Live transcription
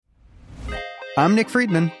I'm Nick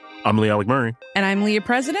Friedman. I'm Lee Alec Murray. And I'm Leah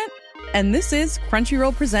President. And this is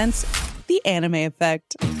Crunchyroll Presents The Anime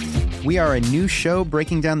Effect. We are a new show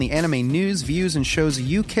breaking down the anime news, views, and shows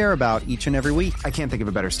you care about each and every week. I can't think of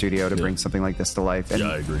a better studio to bring something like this to life. And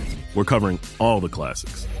I agree. We're covering all the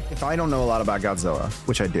classics. if I don't know a lot about Godzilla,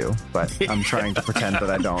 which I do, but I'm trying to pretend that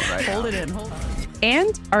I don't right now. Hold it in, hold on.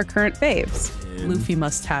 And our current faves. Luffy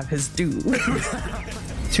must have his due.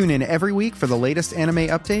 Tune in every week for the latest anime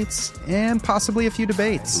updates and possibly a few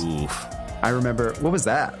debates. Oof. I remember, what was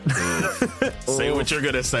that? Say what you're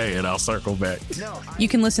going to say and I'll circle back. You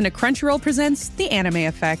can listen to Crunchyroll Presents The Anime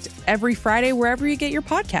Effect every Friday wherever you get your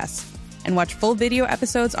podcasts. And watch full video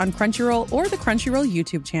episodes on Crunchyroll or the Crunchyroll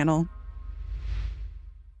YouTube channel.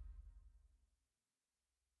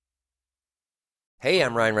 Hey,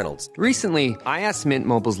 I'm Ryan Reynolds. Recently, I asked Mint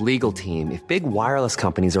Mobile's legal team if big wireless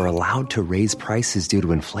companies are allowed to raise prices due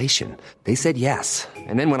to inflation. They said yes.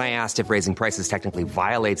 And then when I asked if raising prices technically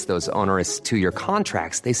violates those onerous two-year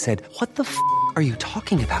contracts, they said, "What the f*** are you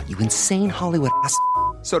talking about, you insane Hollywood ass?"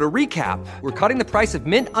 So to recap, we're cutting the price of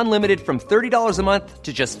Mint Unlimited from $30 a month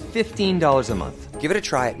to just $15 a month. Give it a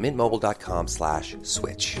try at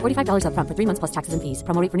mintmobile.com/switch. $45 up front for 3 months plus taxes and fees.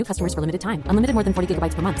 Promo rate for new customers for limited time. Unlimited more than 40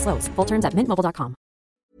 gigabytes per month. Slows full terms at mintmobile.com.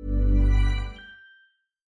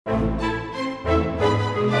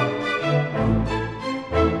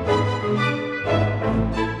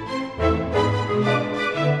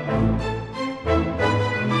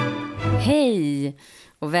 Hej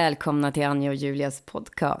och välkomna till Anja och Julias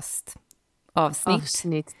podcast.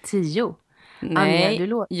 Avsnitt 10. Nej, Anja,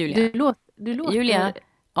 Julia. Du låter... Julia,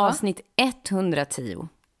 avsnitt 110.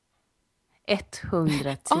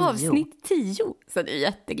 110. Avsnitt 10, så det är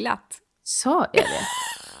jätteglatt. Sa jag det?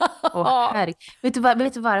 Vet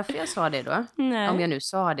du varför jag sa det då? Nej. Om jag nu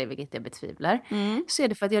sa det, vilket jag betvivlar. Så är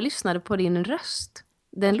det för att jag lyssnade på din röst.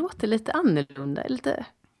 Den låter lite annorlunda. Lite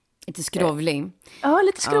skrovlig. Ja,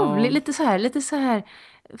 lite skrovlig. Lite så här.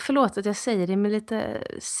 Förlåt att jag säger det, men lite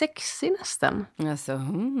sexy nästan. Alltså,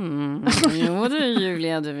 jo du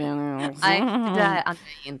Julia, du vet. Nej, det där är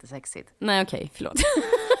inte sexigt. Nej, okej, förlåt.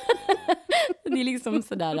 Det är liksom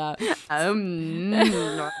sådär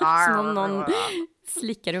som om någon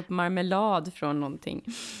slickar upp marmelad från någonting.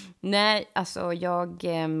 Nej, alltså jag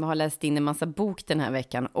har läst in en massa bok den här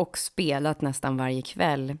veckan och spelat nästan varje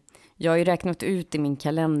kväll. Jag har ju räknat ut i min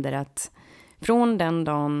kalender att från den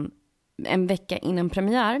dagen, en vecka innan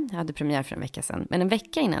premiär, jag hade premiär för en vecka sedan, men en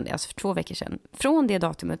vecka innan det, alltså för 2 veckor sedan, från det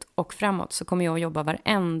datumet och framåt så kommer jag att jobba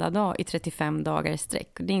varenda dag i 35 dagar i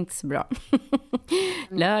sträck. Och det är inte så bra.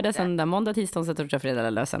 Lördag, söndag, måndag, tisdag, onsdag, torsdag, fredag,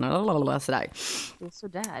 lördag, söndag, sådär. Det är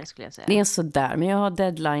sådär skulle jag säga. Det är sådär, men jag har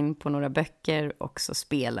deadline på några böcker och så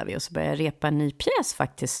spelar vi och så börjar jag repa en ny pjäs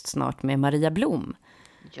faktiskt snart med Maria Blom.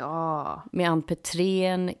 Ja. Med Ann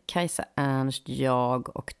Petrén, Kajsa Ernst,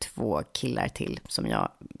 jag och 2 killar till som jag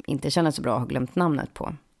inte känner så bra och har glömt namnet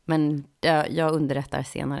på. Men jag underrättar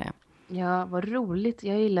senare. Ja, vad roligt.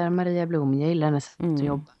 Jag gillar Maria Blom. Jag gillar hennes sätt att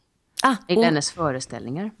jobba. Jag gillar hennes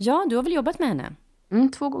föreställningar. Ja, du har väl jobbat med henne?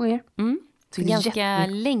 2 gånger. För ganska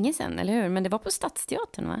länge sedan, eller hur? Men det var på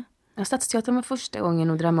Stadsteatern, va? Ja, Stadsteatern var första gången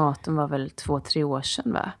och Dramaten var väl 2-3 år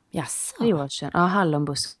sedan, va? Jaså? 3 år sedan. Ja,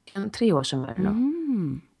 Hallonbusken. 3 år sedan var det nog.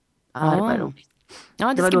 Ja, det var roligt.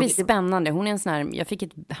 Ja, det ska bli spännande. Hon är en sån här, jag fick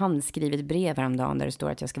ett handskrivet brev häromdagen där det står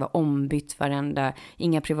att jag ska vara ombytt varenda,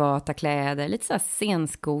 inga privata kläder. Lite så här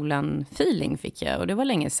scenskolan-feeling fick jag och det var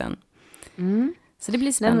länge sedan. Så det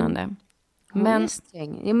blir spännande. Men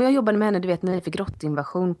jag jobbade med henne, du vet, när vi fick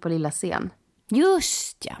grottinvasion på lilla scen.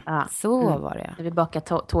 Just ja, så var det. När vi bakade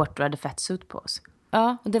tårtor och hade fettsut på oss.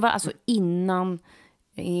 Ja, och det var alltså innan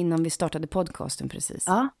vi startade podcasten precis.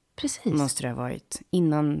 Ja, precis. Måste det ha varit.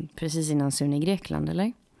 Precis innan Sune i Grekland,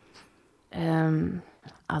 eller?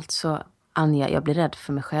 Alltså, Anja, jag blir rädd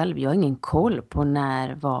för mig själv. Jag har ingen koll på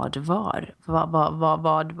när, var.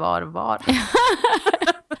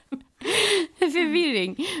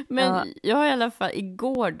 Förvirring. Men jag har i alla fall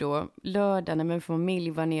igår då, lördag, när min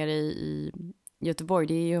familj var nere i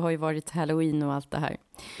Göteborg. Har ju varit Halloween och allt det här.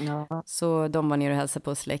 Ja. Så de var nere och hälsade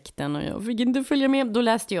på släkten och jag fick inte följa med.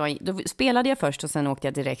 Då spelade jag först och sen åkte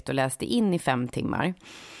jag direkt och läste in i 5 timmar.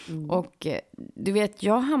 Och du vet,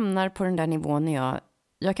 jag hamnar på den där nivån när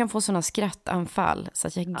jag kan få såna skrattanfall så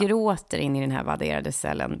att jag gråter in i den här vadderade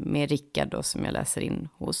cellen med Rickard då, som jag läser in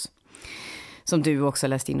hos. Som du också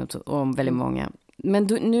läst in om väldigt många. Men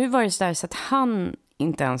nu var det så där så att han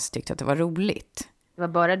inte ens tyckte att det var roligt. Det var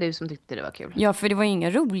bara du som tyckte det var kul. Ja, för det var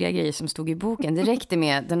inga roliga grejer som stod i boken. Det räckte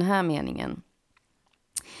med den här meningen.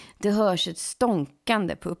 Det hörs ett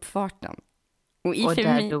stånkande på uppfarten. Och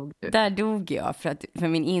dog du. Där dog jag, för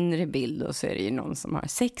min inre bild då, så är det ju någon som har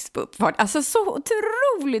sex på uppfart. Alltså så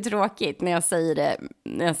otroligt tråkigt när jag säger det,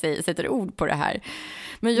 sätter ord på det här.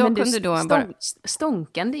 Men jag kunde då bara...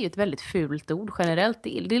 Stånkande är ju ett väldigt fult ord generellt.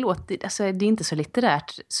 Det låter, alltså, det är inte så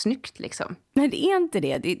litterärt snyggt liksom. Nej, det är inte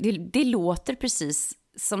det. Det låter precis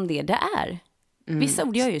som det är. Vissa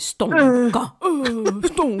ord gör ju stånka,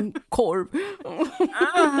 stångkorv.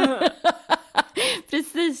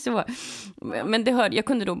 Precis så. Men jag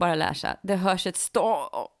kunde då bara läsa. Det hörs ett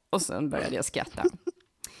och sen började jag skratta.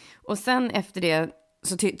 Och sen efter det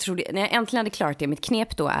så trodde jag, när jag äntligen hade klarat det, mitt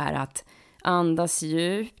knep då är att andas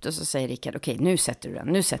djupt och så säger Rickard, okej, nu sätter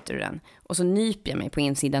du den. Och så nyper jag mig på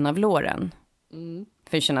insidan av låren.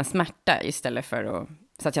 För att känna smärta istället för att,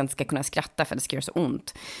 så att jag inte ska kunna skratta för att det ska göra så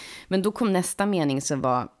ont. Men då kom nästa mening som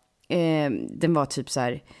var, den var typ så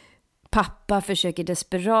här: pappa försöker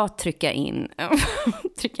desperat trycka in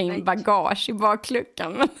bagage i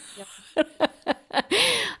bakluckan.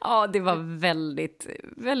 Ja, det var väldigt,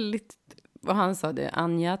 väldigt, vad han sa det,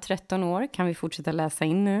 Anja, 13 år, kan vi fortsätta läsa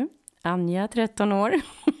in nu? Anja, 13 år.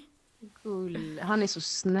 Han är så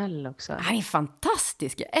snäll också. Han är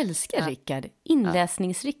fantastisk, jag älskar Rickard.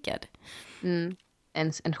 Inläsnings-Rickard.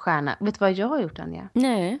 En stjärna. Vet du vad jag har gjort, Anja?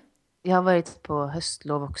 Nej. Jag har varit på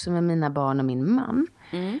höstlov också med mina barn och min man.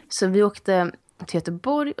 Så vi åkte till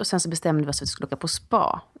Göteborg och sen så bestämde vi oss att vi skulle åka på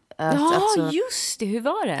spa. Just det. Hur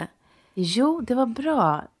var det? Jo, det var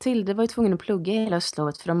bra. Tilde var ju tvungen att plugga hela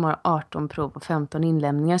höstlovet för de har 18 prov och 15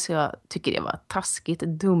 inlämningar. Så jag tycker det var taskigt.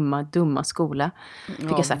 Dumma skola.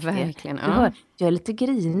 Fick jag sagt verkligen. Jag är lite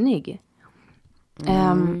grinig.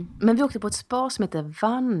 Men vi åkte på ett spa som heter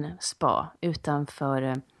Vann spa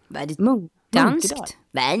utanför Munkedal.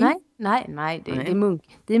 Nej,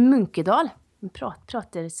 det är Munkedal.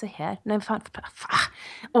 Pratar så här. Nej, fan.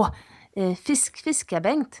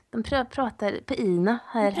 Fiskar-Bengt. De pratar på Ina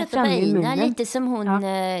här framme i munnen. Lite som hon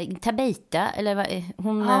Tabita, eller vad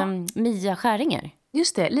hon Mia Skäringer.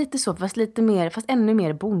 Just det, lite så, fast ännu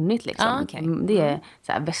mer bonnigt liksom. Okay. Det är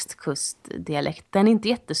så här västkustdialekt. Den är inte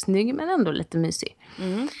jättesnygg men ändå lite mysig.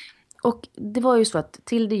 Och det var ju så att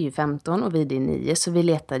till det är ju 15 och vi är 9, så vi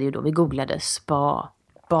letade ju då, vi googlade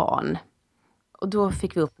spa-barn. Och då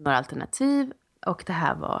fick vi upp några alternativ och det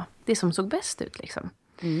här var det som såg bäst ut liksom.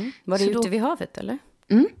 Var det ute vid havet eller?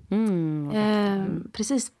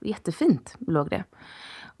 Precis, jättefint låg det.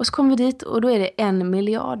 Och så kom vi dit och då är det 1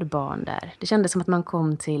 miljard barn där. Det kändes som att man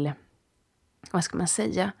kom till, vad ska man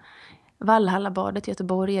säga, Vallhallabadet i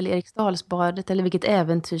Göteborg eller Eriksdalsbadet eller vilket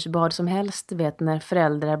äventyrsbad som helst. Du vet, när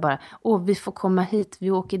föräldrar bara, vi får komma hit,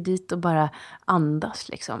 vi åker dit och bara andas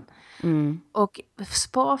liksom. Och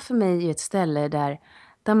spa för mig är ett ställe där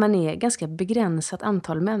man är ganska begränsat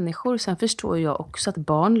antal människor. Sen förstår jag också att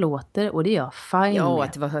barn låter och det är jag fine med.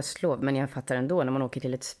 Att det var höstlov, men jag fattar ändå. När man åker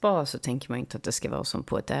till ett spa så tänker man inte att det ska vara som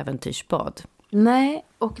på ett äventyrsbad. Nej,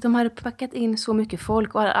 och de hade packat in så mycket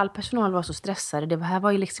folk och all personal var så stressade. Det här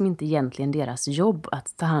var ju liksom inte egentligen deras jobb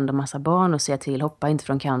att ta hand om massa barn och säga till, hoppa inte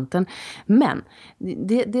från kanten. Men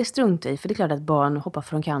det struntar i, för det är klart att barn hoppar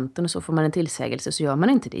från kanten och så får man en tillsägelse så gör man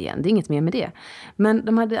inte det igen. Det är inget mer med det. Men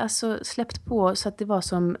de hade alltså släppt på så att det var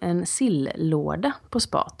som en sillåda på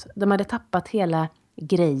spat. De hade tappat hela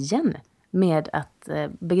grejen med att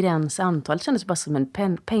begränsa antalet. Det kändes bara som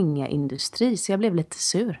en pengaindustri, så jag blev lite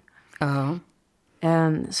sur. Ja.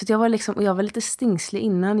 Så att jag var lite stingslig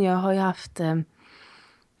innan. Jag har ju haft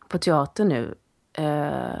på teater nu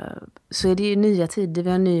så är det ju nya tider, vi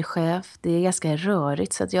har en ny chef, det är ganska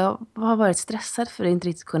rörigt, så att jag har varit stressad för att inte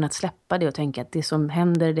riktigt kunnat släppa det och tänka att det som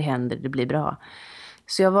händer, det blir bra.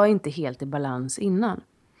 Så jag var inte helt i balans innan.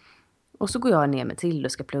 Och så går jag ner med till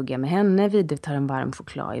och ska plugga med henne. Vi tar en varm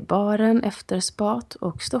choklad i baren efter spat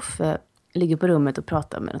och Stoffe ligger på rummet och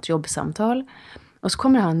pratar med något jobbsamtal. Och så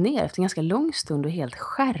kommer han ner efter en ganska lång stund och helt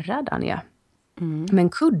skärrad, Anja. Med en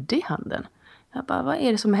kudde i handen. Jag bara, vad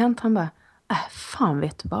är det som har hänt? Han bara, fan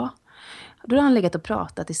vet du vad? Då har han legat och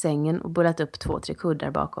pratat i sängen och bullat upp 2-3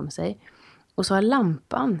 kuddar bakom sig. Och så har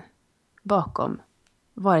lampan bakom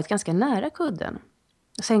varit ganska nära kudden.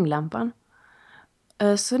 Sänglampan.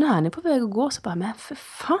 Så när han är på väg att gå så bara, men för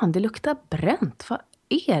fan, det luktar bränt. Vad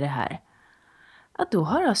är det här? Att då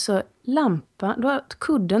har alltså då har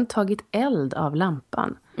kudden tagit eld av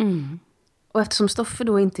lampan. Och eftersom Stoffe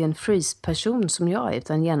då inte är en freeze-person som jag är,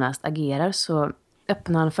 utan genast agerar, så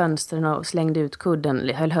öppnade han fönstren och slängde ut kudden,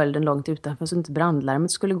 höll den långt utanför så inte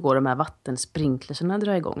brandlarmet skulle gå, de här vattensprinklerserna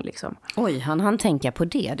dra igång liksom. Oj, han tänka på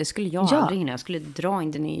det. Det skulle jag aldrig hinna. Jag skulle dra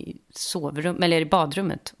in den i sovrum eller i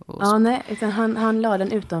badrummet. Nej, utan han la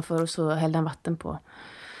den utanför och så hällde han vatten på.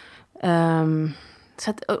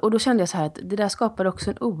 Så att, och då kände jag så här att det där skapade också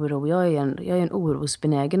en oro. Jag är en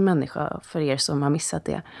orosbenägen människa för er som har missat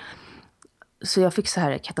det. Så jag fick så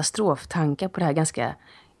här katastroftankar på det här ganska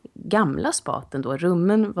gamla spaten då.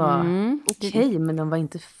 Rummen var okej, men de var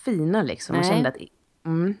inte fina liksom. Jag kände att...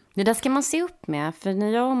 Det där ska man se upp med. För när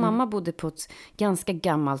jag och mamma bodde på ett ganska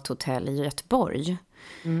gammalt hotell i Göteborg.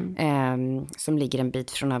 Som ligger en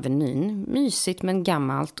bit från Avenyn. Mysigt men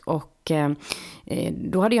gammalt. Och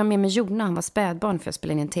då hade jag med mig Jona. Han var spädbarn för jag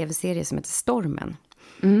spelade in en tv-serie som heter Stormen.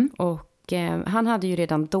 Och han hade ju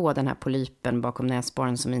redan då den här polypen bakom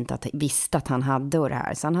näsborren som vi inte visste att han hade och det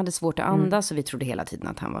här. Så han hade svårt att andas så vi trodde hela tiden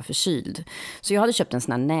att han var förkyld. Så jag hade köpt en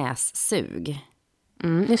sån här nässug.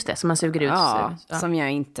 Just det, som man suger ut. Ja, som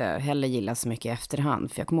jag inte heller gillar så mycket i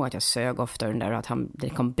efterhand. För jag kommer ihåg att jag sög ofta den där och att det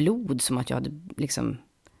kom blod som att jag hade liksom...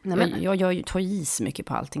 Jag tar i så mycket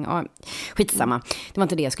på allting. Ja, skitsamma. Det var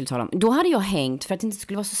inte det jag skulle tala om. Då hade jag hängt, för att det inte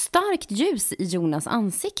skulle vara så starkt ljus i Jonas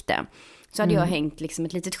ansikte, så hade jag hängt liksom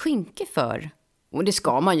ett litet skynke för. Och det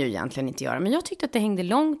ska man ju egentligen inte göra. Men jag tyckte att det hängde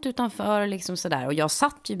långt utanför liksom sådär. Och jag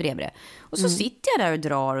satt ju bredvid det. Och så sitter jag där och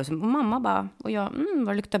drar. Och mamma bara, och jag, vad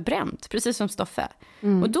det luktar bränt. Precis som Stoffe.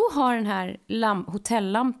 Och då har den här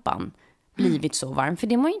hotellampan blivit så varm. För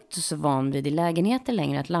det var ju inte så van vid i lägenheter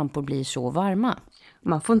längre att lampor blir så varma.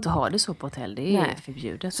 Man får inte ha det så på hotell, det är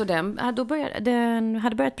förbjudet. Så den hade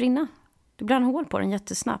börjat brinna. Det brann hål på den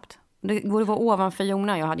jättesnabbt. Det går att vara ovanför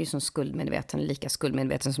Jona. Jag hade ju sån lika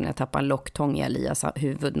skuldmedveten som när jag tappade en locktång i Elias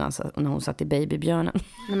huvud när hon satt i babybjörnen.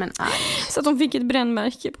 Nej, men, så att hon fick ett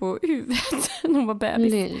brännmärke på huvudet när hon var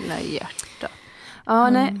bebis. Lilla hjärta. Ja,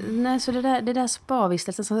 nej, så det där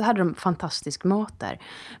spavistelsen, så hade de fantastisk mat där.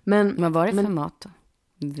 Men vad var det för mat då?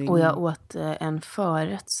 Och jag åt en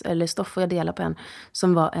förrätt, eller Stoffe jag delar på en,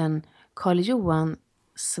 som var en Karl Johan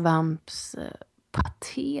svamps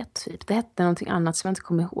paté typ. Det hette någonting annat som jag inte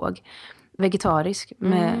kommer ihåg. Vegetarisk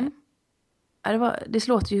med... Det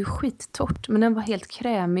låter ju skittorrt, men den var helt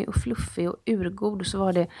krämig och fluffig och urgod. Och så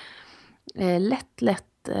var det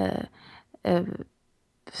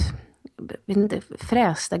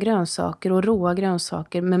frästa grönsaker och råa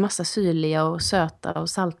grönsaker med massa syrliga och söta och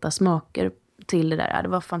salta smaker till det där. Det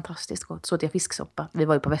var fantastiskt gott. Så åt jag fisksoppa. Vi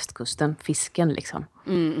var ju på västkusten. Fisken liksom.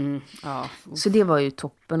 Ja. Så det var ju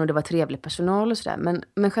toppen och det var trevlig personal och sådär.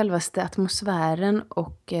 Men självaste atmosfären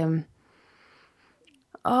och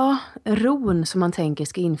ron som man tänker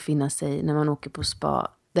ska infinna sig när man åker på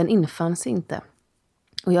spa, den infanns inte.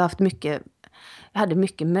 Och jag hade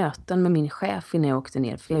mycket möten med min chef innan jag åkte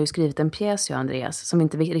ner. För jag har ju skrivit en pjäs, jag och Andreas, som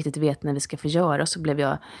inte riktigt vet när vi ska få göra. Så blev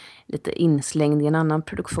jag lite inslängd i en annan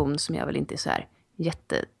produktion som jag väl inte är så här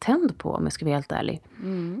jättetänd på, om jag ska vara helt ärlig.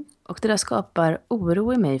 Och det där skapar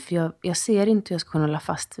oro i mig, för jag ser inte hur jag ska kunna hålla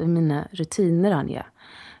fast vid mina rutiner, Anja.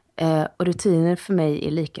 Och rutiner för mig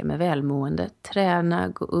är lika med välmående. Träna,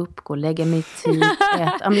 gå upp, gå och lägga mig i tid.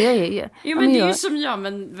 Men det är ju som jag,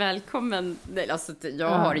 men välkommen. Alltså, jag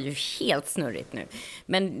har det ju helt snurrigt nu.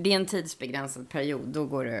 Men det är en tidsbegränsad period, då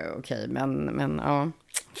går det okej. Men ja.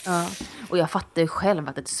 Ja, och jag fattar ju själv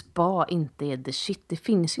att ett spa inte är the shit. Det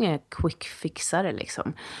finns ju inga quick fixare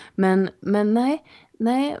liksom. Men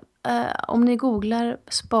nej. Om ni googlar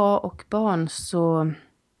spa och barn så...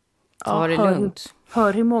 Ta det lugnt.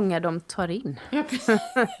 Hör hur många de tar in. Ja, precis.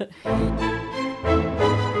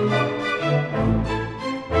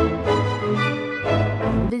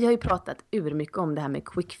 Vi har ju pratat mycket om det här med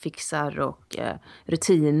quickfixar och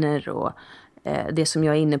rutiner och det som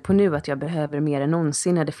jag är inne på nu, att jag behöver mer än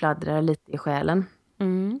någonsin när det fladdrar lite i själen.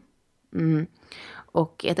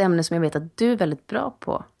 Och ett ämne som jag vet att du är väldigt bra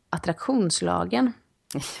på, attraktionslagen.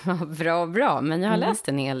 Ja, bra. Men jag har läst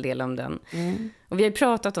en hel del om den. Och vi har ju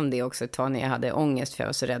pratat om det också ett tag när jag hade ångest, för jag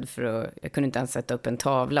var så rädd jag kunde inte ens sätta upp en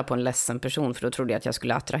tavla på en ledsen person, för då trodde jag att jag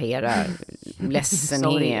skulle attrahera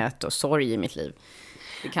ledsenhet och sorg i mitt liv.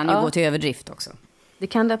 Det kan ju gå till överdrift också. Det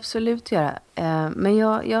kan det absolut göra. Men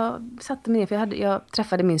jag satte mig ner, för jag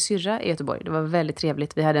träffade min syrra i Göteborg. Det var väldigt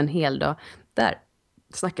trevligt. Vi hade en hel dag. Där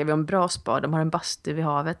snackade vi om bra spa. De har en bastu vid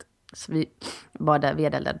havet. Så vi var där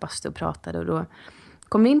vedeldad bastu och pratade. Och då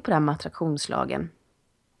kom vi in på det här med attraktionslagen.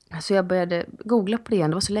 Så jag började googla på det igen.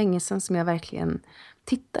 Det var så länge sedan som jag verkligen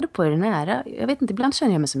tittade på det nära. Jag vet inte, ibland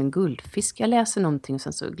känner jag mig som en guldfisk. Jag läser någonting och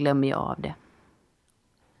sen så glömmer jag av det.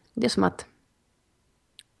 Det är som att...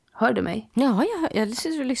 Hör du mig? Ja, jag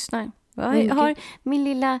sitter och lyssnar. Jag har min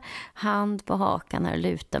lilla hand på hakan här och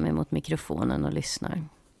lutar mig mot mikrofonen och lyssnar.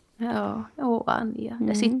 Ja, Anja.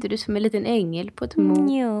 Där sitter du som en liten ängel på ett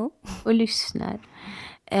mo och lyssnar.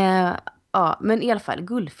 Ja, men i alla fall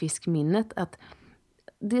guldfiskminnet, att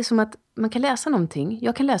det är som att man kan läsa någonting.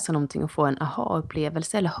 Jag kan läsa någonting och få en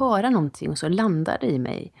aha-upplevelse eller höra någonting och så landar det i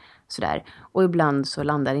mig. Sådär. Och ibland så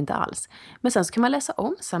landar det inte alls. Men sen så kan man läsa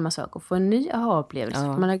om samma sak och få en ny aha-upplevelse.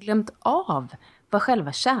 För man har glömt av vad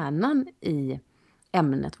själva kärnan i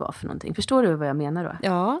ämnet var för någonting. Förstår du vad jag menar då?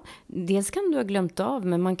 Ja, dels kan du ha glömt av,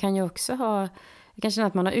 men man kan ju också jag kan känna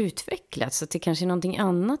att man har utvecklats. Så att det kanske är någonting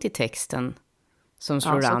annat i texten som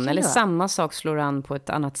slår an. Eller samma sak slår an på ett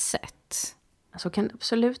annat sätt. Så kan det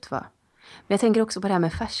absolut vara. Men jag tänker också på det här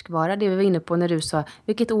med färskvara. Det vi var inne på när du sa,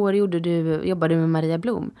 vilket år jobbade du med Maria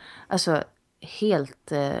Blom? Alltså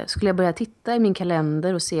helt, skulle jag börja titta i min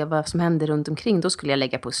kalender och se vad som hände runt omkring, då skulle jag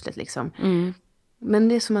lägga pusslet liksom. Men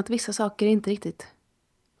det är som att vissa saker inte riktigt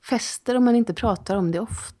fäster om man inte pratar om det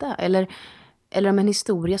ofta. Eller om en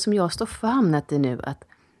historia som jag och Stoffa hamnat i nu, att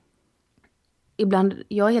ibland,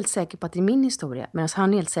 jag är helt säker på att det är min historia, medan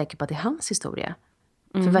han är helt säker på att det är hans historia.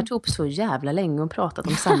 För vi har varit ihop så jävla länge och pratat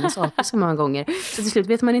om samma saker så många gånger. Så till slut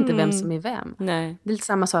vet man inte vem som är vem. Nej. Det är lite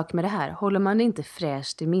samma sak med det här. Håller man det inte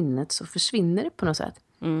fräscht i minnet så försvinner det på något sätt.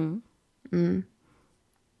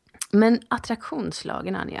 Men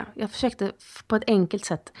attraktionslagen, Anja. Jag försökte på ett enkelt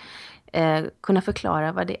sätt kunna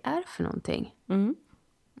förklara vad det är för någonting.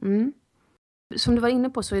 Som du var inne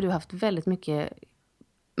på så har du haft väldigt mycket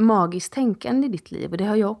magiskt tänkande i ditt liv. Och det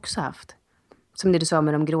har jag också haft. Som det du sa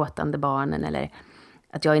med de gråtande barnen. Eller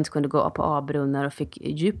att jag inte kunde gå på A-brunnar och fick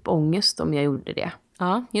djup ångest om jag gjorde det.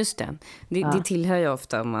 Ja, just det. Det tillhör ju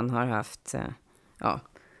ofta om man har haft...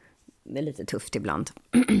 det är lite tufft ibland.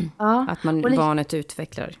 Att barnet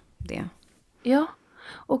utvecklar det. Ja,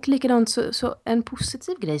 och likadant så en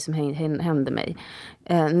positiv grej som hände mig.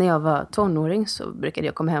 När jag var tonåring så brukade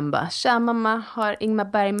jag komma hem och bara, tja mamma, har Ingmar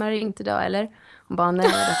Bergman ringt idag eller? Hon bara,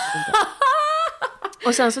 nej.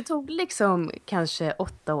 Och sen så tog det liksom kanske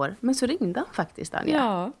 8 år. Men så ringde han faktiskt,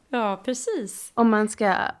 Anja. Ja, precis. Om man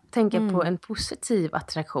ska tänka på en positiv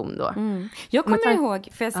attraktion då. Jag kommer ihåg,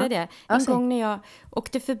 får jag säga det? En gång när jag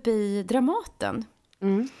åkte förbi Dramaten.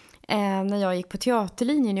 När jag gick på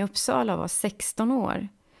teaterlinjen i Uppsala och var 16 år.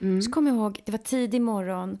 Så kommer jag ihåg, det var tidig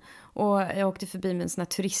morgon och jag åkte förbi med en sån här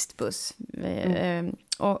turistbuss.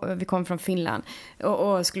 Och vi kom från Finland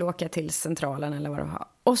och skulle åka till centralen eller vad det var.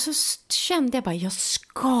 Och så kände jag bara, jag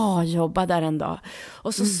ska jobba där en dag.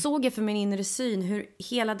 Och så såg jag för min inre syn hur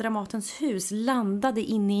hela Dramatens hus landade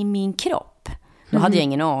inne i min kropp. Då hade jag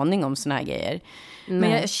ingen aning om såna här grejer. Men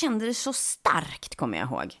jag kände det så starkt, kommer jag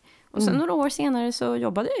ihåg. Och sen några år senare så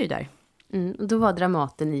jobbade jag ju där. Och då var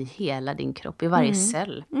Dramaten i hela din kropp, i varje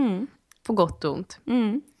cell. På gott och ont.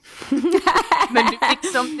 Men du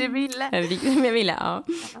fick som du ville. Jag ville, ja.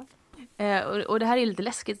 Och det här är lite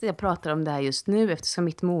läskigt att jag pratar om det här just nu, eftersom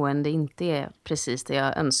mitt mående inte är precis det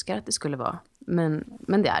jag önskar att det skulle vara. Men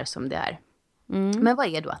det är som det är. Men vad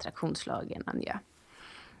är då attraktionslagen, Anja?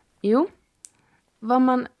 Jo, vad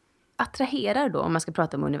man attraherar då, om man ska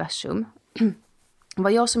prata om universum.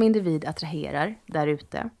 Vad jag som individ attraherar där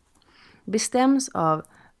ute bestäms av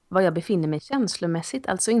vad jag befinner mig känslomässigt.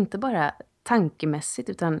 Alltså inte bara tankemässigt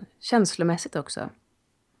utan känslomässigt också.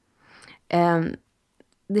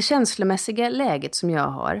 Det känslomässiga läget som jag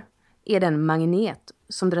har är den magnet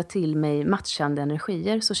som drar till mig matchande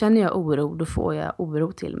energier. Så känner jag oro, då får jag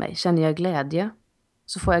oro till mig. Känner jag glädje,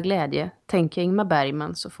 så får jag glädje. Tänker jag Ingmar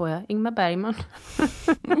Bergman, så får jag Ingmar Bergman.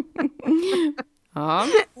 Ja.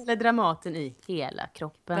 Eller Dramaten i hela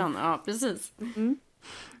kroppen. Ja, precis.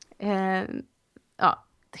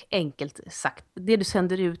 Enkelt sagt. Det du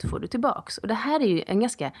sänder ut får du tillbaks. Och det här är ju en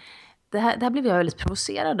ganska... Det här blev jag väldigt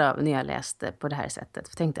provocerad av när jag läste på det här sättet.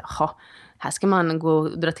 För jag tänkte, här ska man gå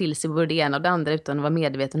och dra till sig både det ena och det andra utan att vara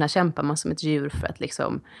medveten. Här kämpar man som ett djur för att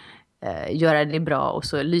liksom göra det bra. Och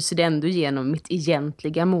så lyser det ändå igenom mitt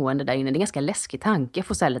egentliga mående där inne. Det är en ganska läskig tanke. Jag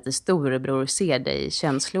får så här lite storebror se dig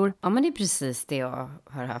känslor. Ja, men det är precis det jag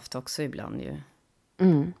har haft också ibland ju.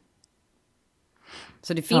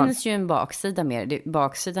 Så det finns ju en baksida med.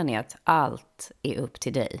 Baksidan är att allt är upp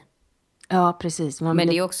till dig. Ja, precis. Men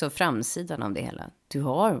det är också framsidan av det hela. Du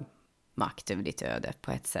har makt över ditt öde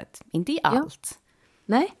på ett sätt. Inte i allt.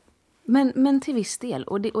 Nej, men till viss del.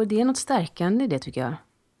 Och det är något stärkande i det, tycker jag.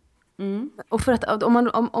 Och för att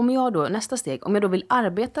om jag då, nästa steg, om jag då vill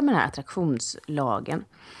arbeta med den här attraktionslagen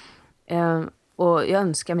och jag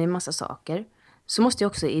önskar mig en massa saker, så måste jag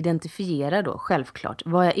också identifiera då självklart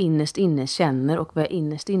vad jag innerst inne känner och vad jag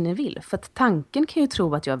innerst inne vill. För att tanken kan ju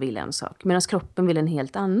tro att jag vill en sak, medan kroppen vill en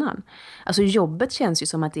helt annan. Alltså jobbet känns ju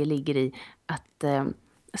som att det ligger i att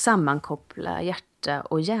sammankoppla hjärta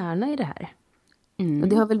och hjärna i det här. Och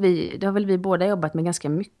det har väl vi båda jobbat med ganska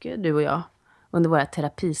mycket, du och jag, under våra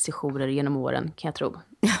terapisessioner genom åren, kan jag tro.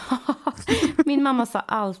 Min mamma sa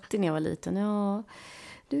alltid när jag var liten,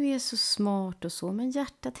 du är så smart och så, men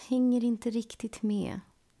hjärtat hänger inte riktigt med.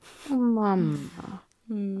 Mamma.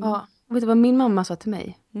 Ja, vet du vad min mamma sa till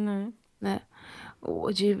mig? Nej.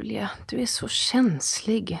 Åh, Julia, du är så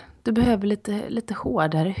känslig. Du behöver lite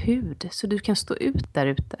hårdare hud så du kan stå ut där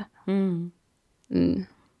ute.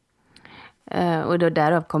 Och då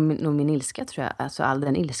därav kom nog min ilska, tror jag. Alltså all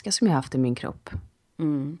den ilska som jag haft i min kropp.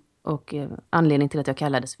 Och anledning till att jag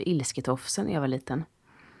kallades för ilsketofsen när jag var liten.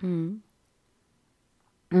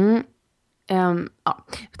 Ja,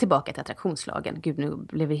 tillbaka till attraktionslagen. Gud, nu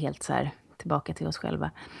blev vi helt så här tillbaka till oss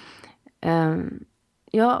själva.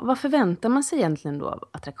 Ja, vad förväntar man sig egentligen då av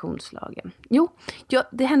attraktionslagen? Jo,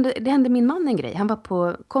 det hände min man en grej. Han var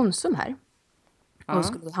på Konsum här. Och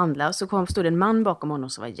skulle handla. Och så stod en man bakom honom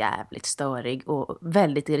som var jävligt störig och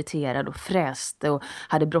väldigt irriterad och fräste och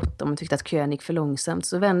hade bråttom och tyckte att kön gick för långsamt.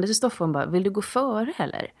 Så vände sig Stoffe och bara, vill du gå före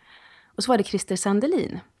eller? Och så var det Christer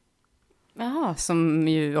Sandelin. Jaha, som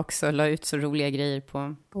ju också la ut så roliga grejer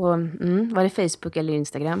på var det Facebook eller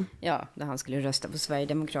Instagram? Ja, där han skulle rösta på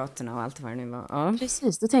Sverigedemokraterna och allt vad det nu var. Ja.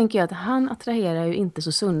 Precis, då tänker jag att han attraherar ju inte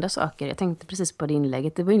så sunda saker. Jag tänkte precis på det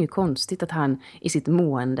inlägget. Det var ju inget konstigt att han i sitt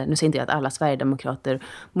mående, nu säger inte jag att alla Sverigedemokrater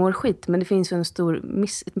mår skit, men det finns ju ett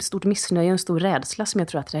stort missnöje och en stor rädsla som jag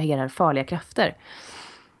tror attraherar farliga krafter.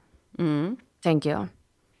 Tänker jag.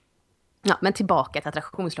 Ja, men tillbaka till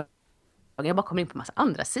attraktionslagen. Jag bara kommer in på en massa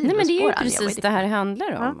andra sidor. Nej, men det är ju precis det här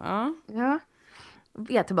handlar om. Ja.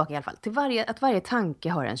 Vi är tillbaka i alla fall. Till att varje tanke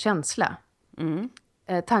har en känsla.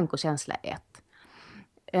 Tanke och känsla är ett.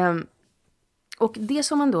 Och det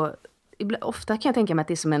som man då... Ofta kan jag tänka mig att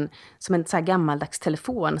det är som en så här gammaldags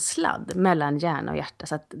telefonsladd mellan hjärna och hjärta.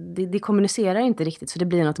 Så att det kommunicerar inte riktigt. Så det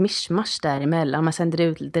blir något mischmasch däremellan. Man sänder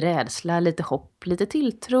ut lite rädsla, lite hopp, lite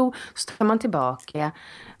tilltro. Så tar man tillbaka.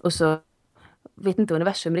 Och så... vet inte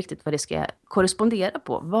universum riktigt vad det ska korrespondera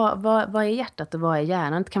på. Vad är hjärtat och vad är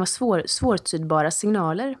hjärnan? Det kan vara svårtydbara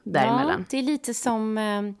signaler däremellan. Ja, det är lite som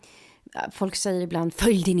folk säger ibland,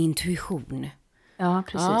 följ din intuition. Ja,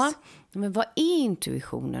 precis. Ja, men vad är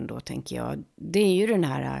intuitionen då, tänker jag? Det är ju den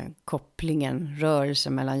här kopplingen,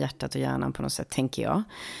 rörelsen mellan hjärtat och hjärnan på något sätt, tänker jag.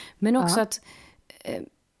 Men också att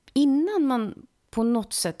innan man på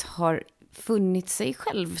något sätt har funnit sig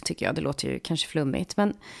själv, tycker jag, det låter ju kanske flummigt,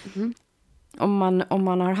 men... Om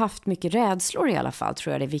man har haft mycket rädslor i alla fall,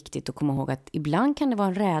 tror jag det är viktigt att komma ihåg att ibland kan det vara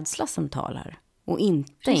en rädsla som talar och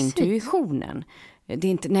inte intuitionen. Det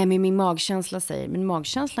är inte, nej, men min magkänsla säger, men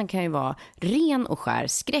magkänslan kan ju vara ren och skär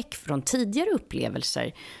skräck från tidigare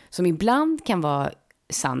upplevelser som ibland kan vara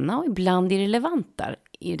sanna och ibland irrelevanta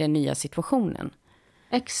i den nya situationen.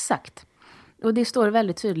 Exakt. Och det står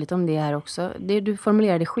väldigt tydligt om det här också. Du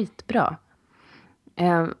formulerade skitbra.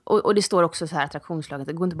 Och det står också så här attraktionslaget,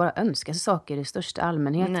 det går inte bara att önska sig saker i största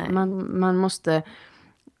allmänhet. Man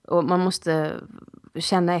måste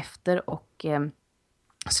känna efter och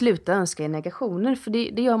sluta önska i negationer. För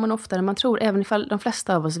det gör man ofta när man tror, även ifall de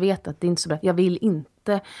flesta av oss vet att det inte är så bra. Jag vill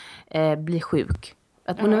inte bli sjuk.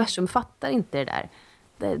 Att universum fattar inte det där.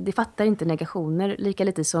 Det fattar inte negationer. Lika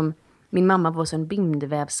lite som min mamma var så en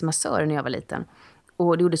bindvävsmassör när jag var liten.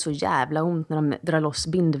 Och det gjorde så jävla ont när de drar loss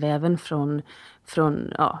bindväven från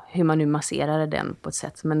hur man nu masserar den på ett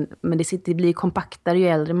sätt. Men det blir kompaktare ju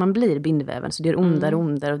äldre man blir, bindväven. Så det gör ondare och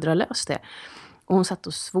ondare att dra lös det. Och hon satt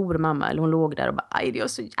och svor mamma, eller hon låg där och bara, aj det gör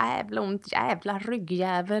så jävla ont, jävla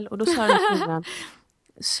ryggjävel. Och då sa den här kvinnan,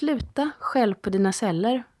 sluta själv på dina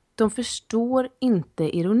celler. De förstår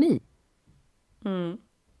inte ironi.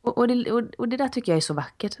 Och det där tycker jag är så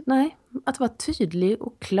vackert. Nej, att vara tydlig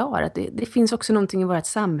och klar. Att det finns också någonting i vårt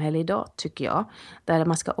samhälle idag, tycker jag. Där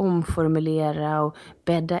man ska omformulera och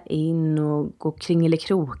bädda in och gå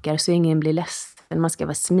kringelikrokar så ingen blir ledsen. Man ska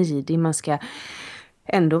vara smidig, man ska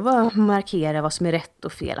ändå markera vad som är rätt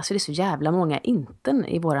och fel. Alltså det är så jävla många inten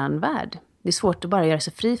i våran värld. Det är svårt att bara göra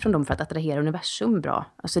sig fri från dem för att attrahera universum bra.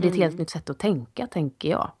 Alltså det är ett helt nytt sätt att tänka, tänker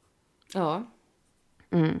jag. Ja.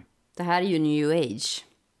 Det här är ju new age.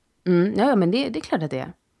 Ja, men det är klart att det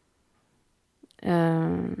är.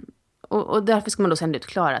 Och därför ska man då sända ut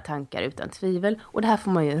klara tankar utan tvivel. Och det här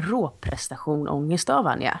får man ju råprestation ångest av,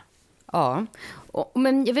 Anja. Ja,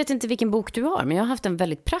 men jag vet inte vilken bok du har, men jag har haft en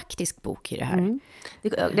väldigt praktisk bok i det här.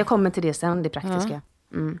 Jag kommer till det sen, det praktiska.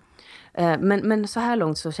 Men så här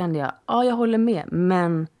långt så kände jag, jag håller med,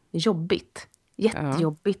 men jobbigt.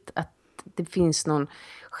 Jättejobbigt att det finns någon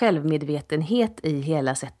självmedvetenhet i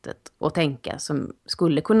hela sättet att tänka som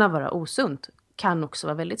skulle kunna vara osunt, kan också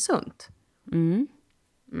vara väldigt sunt.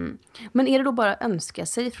 Men är det då bara önska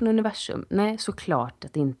sig från universum? Nej, såklart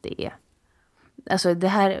att det inte är. Alltså det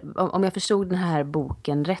här, om jag förstod den här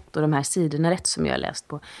boken rätt och de här sidorna rätt som jag har läst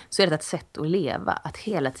på, så är det ett sätt att leva, att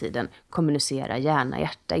hela tiden kommunicera hjärna,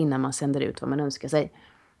 hjärta innan man sänder ut vad man önskar sig.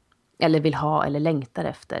 Eller vill ha eller längtar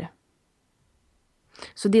efter.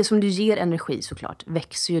 Så det som du ger energi såklart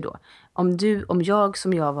växer ju då. Om jag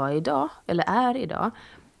som jag var idag, eller är idag,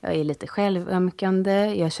 jag är lite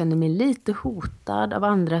självömkande, jag känner mig lite hotad av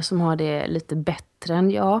andra som har det lite bättre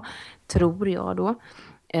än jag, tror jag då.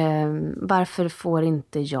 Varför får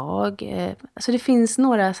inte jag? Alltså det finns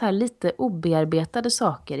några så här lite obearbetade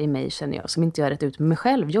saker i mig, känner jag, som inte jag har rätt ut med mig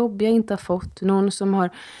själv. Jobb jag inte har fått, någon som har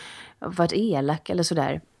varit elak eller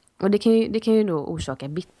sådär. Och det kan ju då orsaka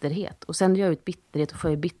bitterhet. Och sänder jag ut bitterhet och får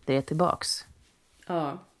jag bitterhet tillbaks.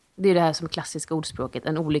 Ja. Det är det här som klassiska ordspråket.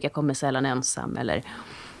 En olycka kommer sällan ensam. Eller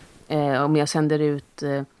om jag sänder ut...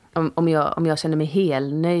 Om jag känner mig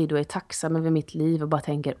helnöjd och är tacksam över mitt liv och bara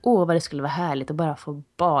tänker, vad det skulle vara härligt att bara få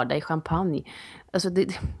bada i champagne. Alltså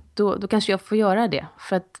då kanske jag får göra det.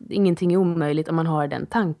 För att ingenting är omöjligt om man har den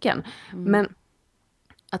tanken. Men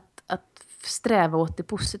att sträva åt det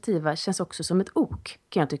positiva känns också som ett ok,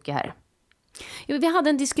 kan jag tycka här. Jo, vi hade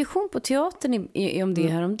en diskussion på teatern om det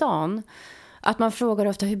här om dagen. Att man frågar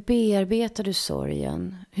ofta, hur bearbetar du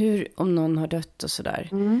sorgen? Om någon har dött och sådär.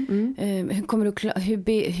 Hur kommer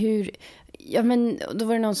du ja, men då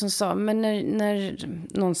var det någon som sa, men när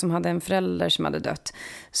någon som hade en förälder som hade dött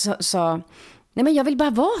sa, nej men jag vill bara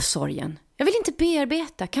vara sorgen. Jag vill inte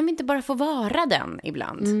bearbeta. Kan vi inte bara få vara den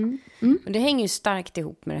ibland? Och det hänger ju starkt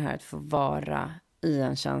ihop med det här att få vara i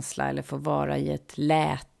en känsla eller få vara i ett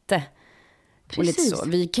läte. Och lite så.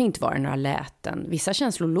 Vi kan inte vara några läten. Vissa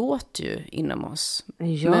känslor låter ju inom oss.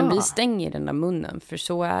 Ja. Men vi stänger den där munnen, för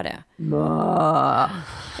så är det. Ja,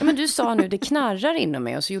 men du sa nu, det knarrar inom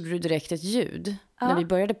mig, och så gjorde du direkt ett ljud när vi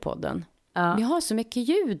började podden. Ja. Vi har så mycket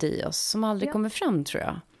ljud i oss som aldrig kommer fram, tror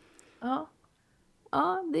jag.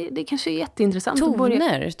 Ja, det kanske är jätteintressant.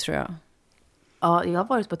 Toner, tror jag. Ja, jag har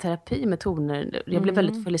varit på terapi med toner. Jag blev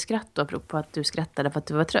väldigt full i skratt då, apropå att du skrattade för att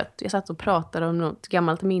du var trött. Jag satt och pratade om något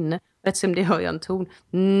gammalt minne. Eftersom det hör jag en ton.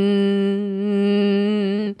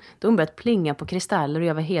 Då började plinga på kristaller och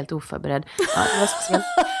jag var helt oförberedd. Ja, det var speciellt.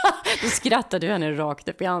 Då skrattade du henne rakt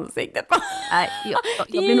upp i ansiktet. Nej, jag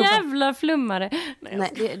blev jävla flummare.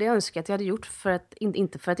 Nej, det önskar jag att jag hade gjort. För att,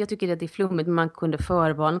 inte för att jag tycker att det är flummigt, men man kunde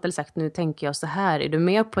förvarnat eller sagt, nu tänker jag så här. Är du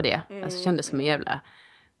med på det? Alltså, det kändes som en jävla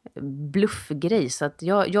bluffgrej. Så att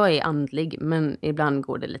jag är andlig, men ibland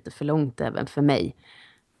går det lite för långt även för mig.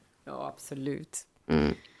 Ja, absolut.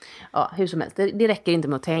 Ja, hur som helst. Det räcker inte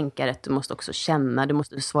med att tänka rätt. Du måste också känna. Du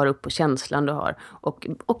måste svara upp på känslan du har.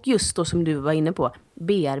 Och just då, som du var inne på,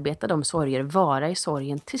 bearbeta de sorger. Vara i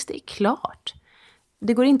sorgen tills det är klart.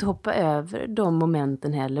 Det går inte att hoppa över de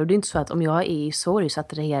momenten heller. Och det är inte så att om jag är i sorg så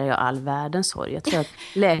attraherar jag all världens sorg. Jag tror att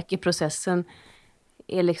läkeprocessen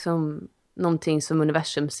är liksom någonting som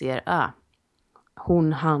universum ser.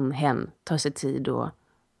 Hon, han, hen tar sig tid att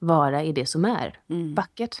vara i det som är.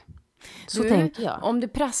 Vackert. Så tänker jag. Om det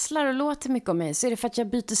prasslar och låter mycket om mig, så är det för att jag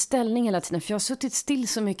byter ställning hela tiden. För jag har suttit still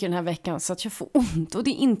så mycket den här veckan så att jag får ont. Och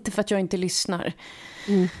det är inte för att jag inte lyssnar.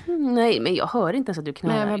 Nej, men jag hör inte ens att du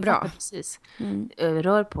knallar. Nej, vad bra. Precis.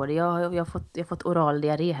 Rör på det. Jag har fått oral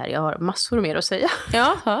diarré här. Jag har massor mer att säga.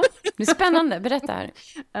 Ja, det är spännande. Berätta här.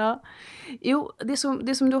 Ja. Jo,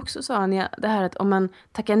 det som du också sa, Anja, det här att om man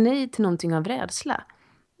tackar nej till någonting av rädsla.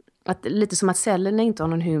 Att, lite som att cellerna inte har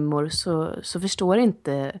någon humor, så förstår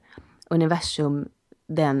inte universum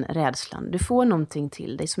den rädslan. Du får någonting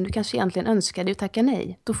till dig som du kanske egentligen önskar dig att tacka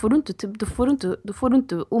nej. Då får du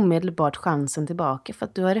inte omedelbart chansen tillbaka för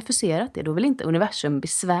att du har refuserat det. Då vill inte universum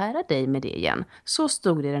besvära dig med det igen. Så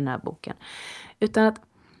stod det i den här boken. Utan att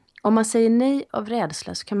om man säger nej av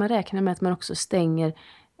rädsla, så kan man räkna med att man också stänger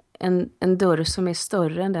en dörr som är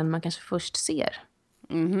större än den man kanske först ser.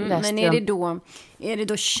 Men är det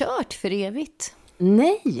då kört för evigt?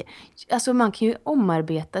 Nej, alltså man kan ju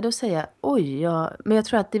omarbeta det och säga men jag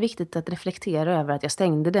tror att det är viktigt att reflektera över att jag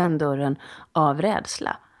stängde den dörren av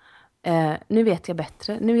rädsla. Nu vet jag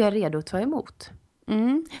bättre, nu är jag redo att ta emot.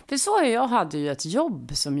 För så jag hade ju ett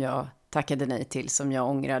jobb som jag tackade nej till, som jag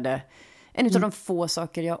ångrade. En av de få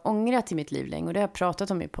saker jag ångrat i mitt liv länge, och det har jag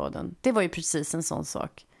pratat om i podden. Det var ju precis en sån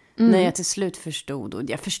sak. När jag till slut förstod, och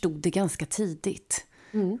jag förstod det ganska tidigt.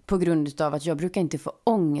 På grund av att jag brukar inte få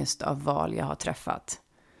ångest av val jag har träffat.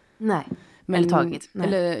 Nej, men eller tagit. Nej.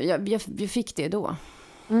 Eller jag fick det då.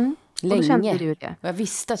 Länge. Och då kände du det. Och jag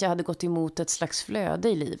visste att jag hade gått emot ett slags flöde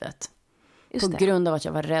i livet. Just på grund av att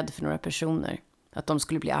jag var rädd för några personer. Att de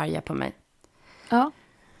skulle bli arga på mig. Ja.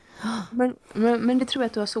 Men det tror jag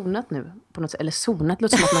att du har sonat nu på något sätt. Eller sonat,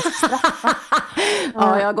 låter som att man ska straffa.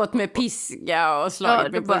 Ja, jag har gått med piska och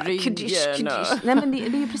slagit mig på ryggen. Nej, men det är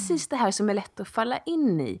ju precis det här som är lätt att falla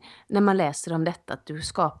in i när man läser om detta. Att du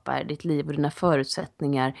skapar ditt liv och dina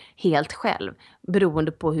förutsättningar helt själv.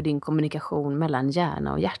 Beroende på hur din kommunikation mellan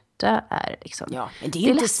hjärna och hjärta är. Liksom. Ja, men det är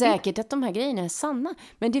inte säkert att de här grejerna är sanna.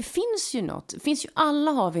 Men det finns ju något.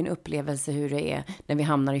 Alla har vi en upplevelse hur det är när vi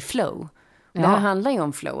hamnar i flow. Det här handlar ju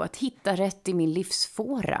om flow, att hitta rätt i min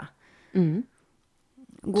livsfåra.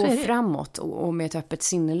 Gå framåt och med ett öppet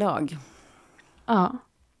sinnelag. Ja.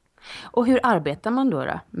 Och hur arbetar man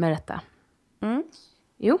då med detta?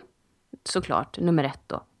 Jo, såklart, nummer 1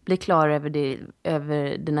 då. Bli klar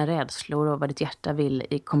över dina rädslor och vad ditt hjärta vill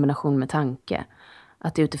i kombination med tanke.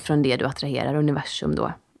 Att det är utifrån det du attraherar universum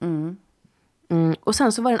då. Och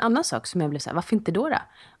sen så var det en annan sak som jag blev så här, varför inte då?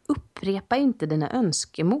 Upprepa inte dina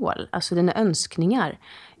önskemål, alltså dina önskningar.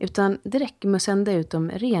 Utan det räcker med att sända ut dem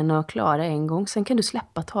rena och klara en gång. Sen kan du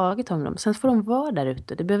släppa taget om dem. Sen får de vara där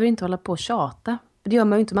ute. Du behöver inte hålla på och tjata. För det gör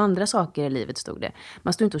man ju inte med andra saker i livet, stod det.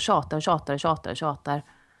 Man står inte och tjatar.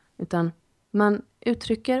 Utan man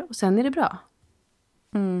uttrycker och sen är det bra.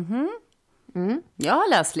 Jag har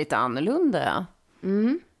läst lite annorlunda.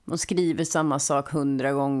 Och skriver samma sak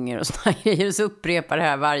 100 gånger och såna grejer. Och så upprepar det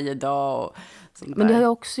här varje dag och sånt där. Men det har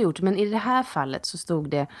jag också gjort. Men i det här fallet så stod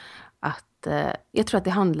det att jag tror att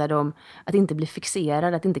det handlade om att inte bli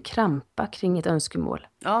fixerad, att inte krampa kring ett önskemål.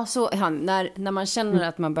 Ja, så när man känner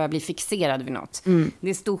att man börjar bli fixerad vid något. Det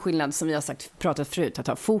är stor skillnad, som vi har pratat förut, att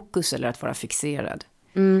ha fokus eller att vara fixerad.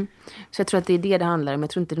 Så jag tror att det är det handlar om. Jag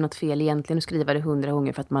tror inte det är något fel egentligen att skriva det 100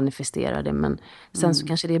 gånger för att manifestera det. Men sen så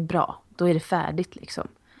kanske det är bra. Då är det färdigt liksom.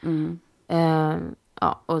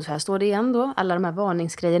 Ja, och så här står det igen då. Alla de här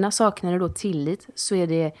varningsgrejerna. Saknar du då tillit, så är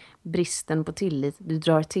det bristen på tillit du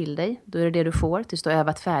drar till dig. Då är det du får tills du har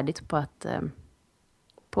övat färdigt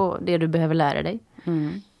på det du behöver lära dig.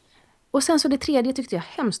 Och sen så det tredje tyckte jag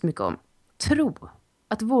hemskt mycket om. Tro.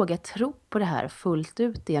 Att våga tro på det här fullt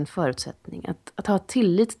ut är en förutsättning. Att ha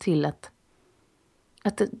tillit till att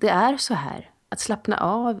det är så här. Att slappna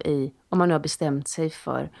av i, om man nu har bestämt sig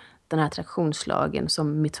för den här attraktionslagen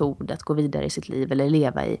som metod att gå vidare i sitt liv eller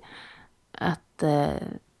leva i. Att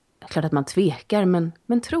klart att man tvekar,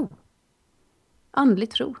 men tro.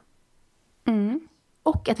 Andlig tro.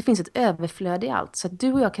 Och att det finns ett överflöd i allt. Så att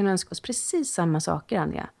du och jag kan önska oss precis samma saker,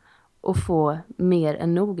 Anja. Och få mer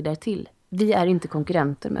än nog därtill. Vi är inte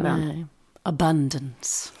konkurrenter med varandra. Nej.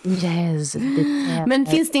 Abundance. Yes. Men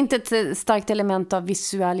finns det inte ett starkt element av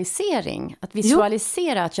visualisering? Att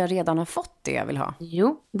visualisera att jag redan har fått det jag vill ha?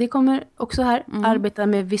 Jo, det kommer också här. Arbeta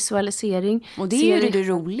med visualisering. Och det är ju det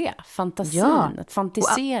roliga. Fantasin. Att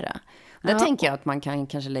fantisera. Där tänker jag att man kan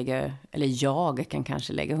kanske jag kan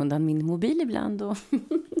kanske lägga undan min mobil ibland. Och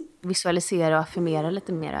visualisera och affirmera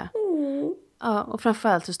lite mera. Ja, och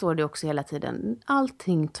framförallt så står det också hela tiden,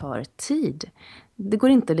 allting tar tid. Det går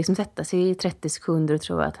inte att liksom sätta sig i 30 sekunder och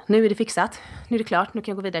tro att nu är det fixat, nu är det klart, nu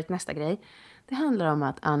kan jag gå vidare till nästa grej. Det handlar om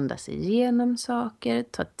att andas igenom saker,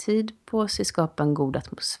 ta tid på sig, skapa en god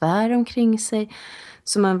atmosfär omkring sig.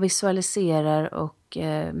 Så man visualiserar och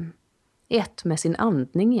ett med sin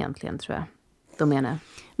andning egentligen, tror jag. De menar.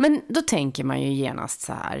 Men då tänker man ju genast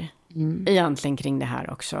så här. Egentligen kring det här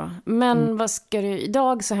också. Men vad ska du...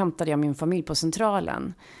 Idag så hämtade jag min familj på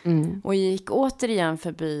centralen. Och gick återigen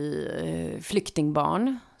förbi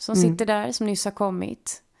flyktingbarn som sitter där, som nyss har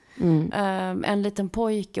kommit. En liten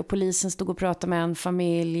pojke, och polisen stod och pratade med en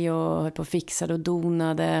familj och höll på och fixade och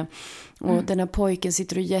donade. Och den här pojken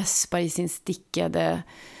sitter och gäspar i sin stickade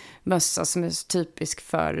mössa som är typisk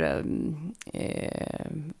för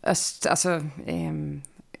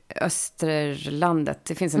Österlandet.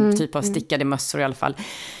 Det finns en typ av stickade mössor i alla fall.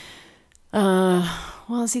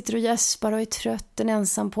 Och han sitter och gäspar och är trött. En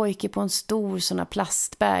ensam pojke på en stor sån här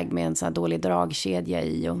plastbag med en sån här dålig dragkedja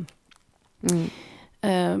i. Och,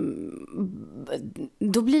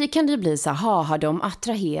 då kan det bli så här, har de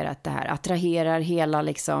attraherat det här? Attraherar hela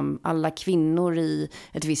liksom alla kvinnor i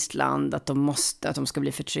ett visst land att de ska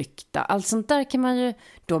bli förtryckta? Allt sånt där kan man ju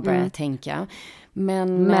då börja tänka.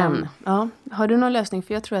 Men ja, har du någon lösning?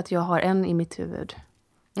 För jag tror att jag har en i mitt huvud.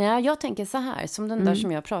 Ja, jag tänker så här, som den där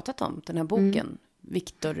som jag har pratat om, den här boken,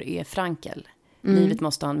 Viktor E. Frankl, Livet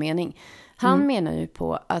måste ha en mening. Han menar ju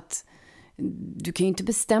på att du kan ju inte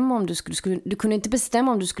bestämma om du kunde inte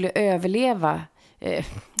bestämma om du skulle överleva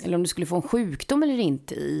eller om du skulle få en sjukdom eller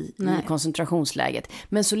inte i koncentrationsläget.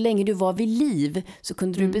 Men så länge du var vid liv så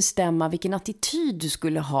kunde du bestämma vilken attityd du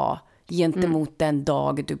skulle ha gentemot den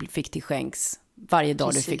dag du fick till skänks varje dag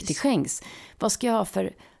Precis. du fick till skänks. Vad ska jag ha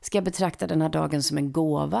för... Ska jag betrakta den här dagen som en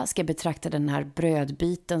gåva? Ska jag betrakta den här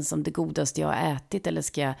brödbiten som det godaste jag har ätit? Eller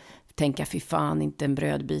ska jag tänka, fy fan, inte en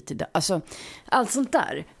brödbit idag? Alltså, allt sånt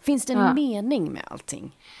där. Finns det en mening med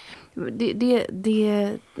allting?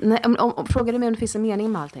 Nej, frågar du mig om det finns en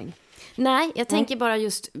mening med allting? Nej, jag tänker bara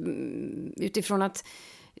just utifrån att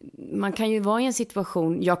man kan ju vara i en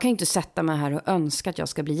situation... Jag kan ju inte sätta mig här och önska att jag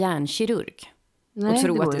ska bli hjärnkirurg. Nej, och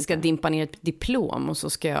tro det att det ska dimpa ner ett diplom och så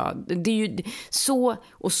ska jag... Det är ju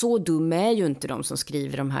så dum är ju inte de som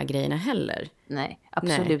skriver de här grejerna heller. Nej,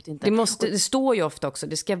 absolut inte. Det står ju ofta också,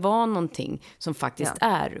 det ska vara någonting som faktiskt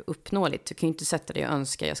är uppnåeligt. Du kan ju inte sätta dig och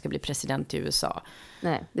önska jag ska bli president i USA.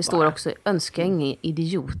 Nej, det står också önska inga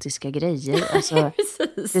idiotiska grejer. Alltså,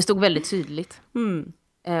 det stod väldigt tydligt.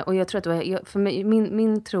 Och jag tror att för mig,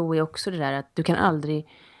 min tro är också det där att du kan aldrig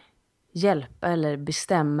hjälpa eller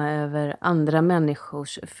bestämma över andra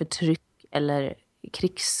människors förtryck eller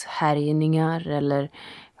krigshärjningar eller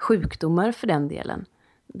sjukdomar för den delen.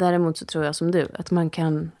 Däremot så tror jag som du att man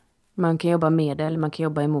kan jobba med det eller man kan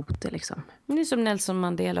jobba emot det liksom. Det är som Nelson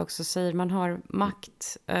Mandela också säger, man har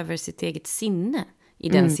makt över sitt eget sinne i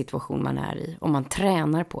den situation man är i. Om man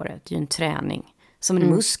tränar på det, det är ju en träning. Som en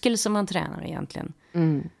muskel som man tränar egentligen.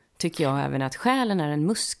 Tycker jag även att själen är en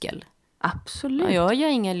muskel. Absolut. Ja, jag gör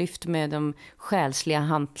inga lyft med de själsliga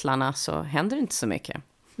hantlarna så händer det inte så mycket.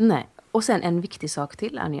 Nej, och sen en viktig sak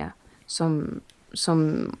till, Anja,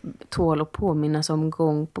 som tål att påminnas om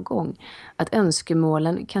gång på gång. Att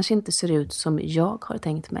önskemålen kanske inte ser ut som jag har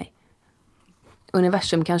tänkt mig.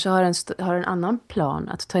 Universum kanske har en annan plan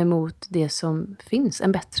att ta emot det som finns,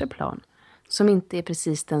 en bättre plan. Som inte är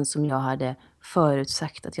precis den som jag hade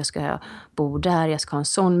förutsagt att jag ska bo där, jag ska ha en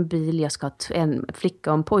sån bil, jag ska ha en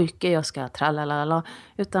flicka och en pojke, jag ska tralalala.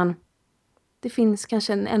 Utan det finns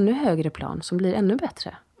kanske en ännu högre plan som blir ännu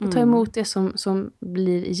bättre. Och ta emot det som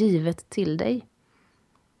blir givet till dig.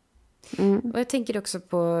 Och jag tänker också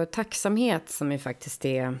på tacksamhet som ju faktiskt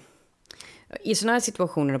är... I sådana här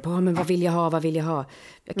situationer, men vad vill jag ha?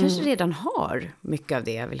 Jag kanske redan har mycket av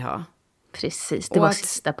det jag vill ha. Precis, det var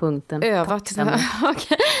sista punkten. Övat.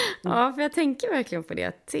 Ja, för jag tänker verkligen på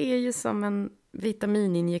det. Det är ju som en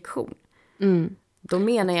vitamininjektion. Då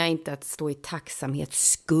menar jag inte att stå i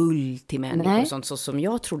tacksamhetsskuld till människor och sånt så som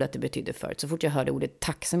jag trodde att det betydde förut. Så fort jag hörde ordet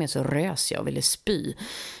tacksamhet så rös jag och ville spy.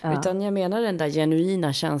 Utan jag menar den där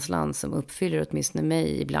genuina känslan som uppfyller åtminstone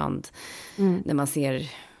mig ibland. När man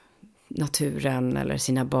ser naturen eller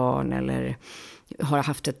sina barn eller har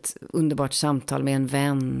haft ett underbart samtal med en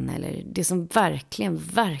vän eller det som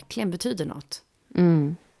verkligen betyder något.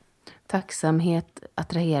 Tacksamhet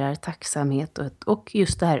attraherar tacksamhet och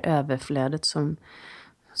just det här överflödet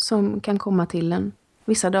som kan komma till en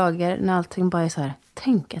vissa dagar när allting bara är så här,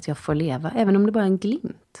 tänk att jag får leva, även om det bara är en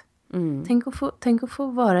glimt. Tänk att få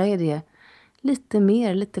vara i det lite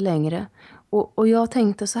mer, lite längre. Och jag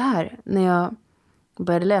tänkte så här när jag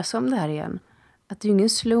började läsa om det här igen, att det är ingen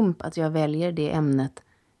slump att jag väljer det ämnet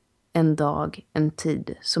en dag, en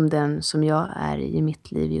tid som den som jag är i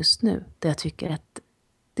mitt liv just nu. Där jag tycker att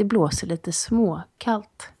det blåser lite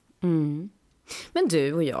småkallt. Men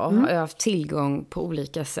du och jag har haft tillgång på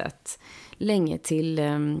olika sätt länge till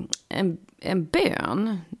en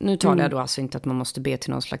bön. Nu talar jag då alltså inte att man måste be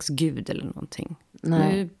till någon slags gud eller någonting.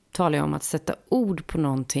 Nej. Nu talar jag om att sätta ord på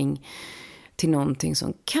någonting till någonting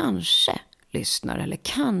som kanske lyssnar eller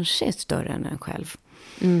kanske är större än en själv.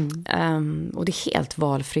 Och det är helt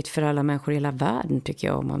valfritt för alla människor i hela världen tycker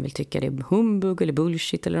jag, om man vill tycka det är humbug eller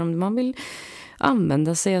bullshit eller om man vill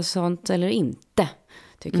använda sig av sånt eller inte,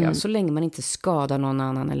 tycker jag. Så länge man inte skadar någon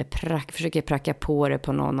annan eller försöker pracka på det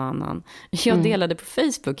på någon annan. Jag delade på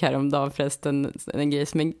Facebook häromdagen förresten en grej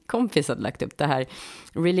som en kompis hade lagt upp, det här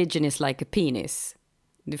religion is like a penis.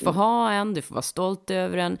 Du får ha en, du får vara stolt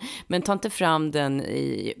över den, men ta inte fram den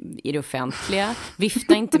i det offentliga.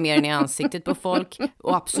 Vifta inte mer än i ansiktet på folk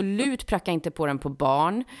och absolut pracka inte på den på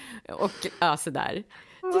barn och sådär.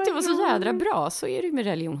 Det var så jädra bra, så är det med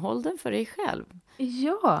religion. Håll den för dig själv.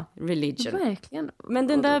 Ja, religion. Verkligen. Men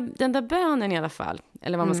den där bönen i alla fall,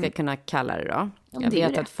 eller vad man ska kunna kalla det då. Jag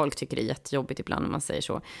vet att folk tycker det är jättejobbigt ibland när man säger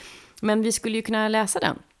så. Men vi skulle ju kunna läsa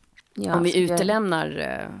den. Ja, om vi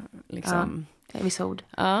utelämnar liksom... vissa ord.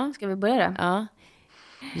 Ja. Ska vi börja då? Ja.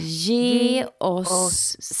 Ge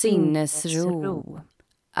oss sinnesro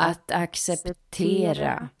att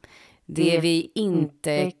acceptera det vi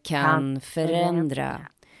inte kan förändra.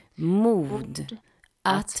 Mod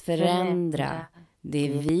att förändra det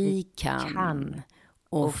vi kan.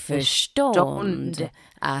 Och förstånd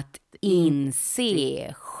att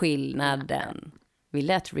inse skillnaden. Vi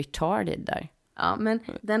lät retarded där. Ja, men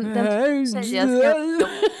den säger jag ska...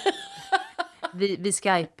 Vi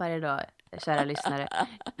skypar idag, kära lyssnare.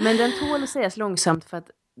 Men den tål att sägas långsamt för att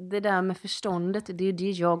det där med förståndet, det är ju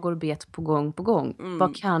det jag går bet på gång på gång.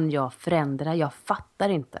 Vad kan jag förändra? Jag fattar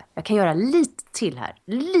inte. Jag kan göra lite till här.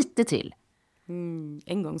 Lite till.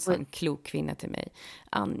 En gång sa en klok kvinna till mig: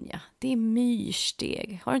 Anja, det är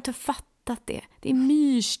myrsteg. Har du inte fattat det? Det är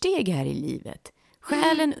myrsteg här i livet.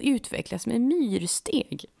 Själen utvecklas med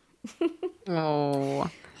myrsteg. Ja,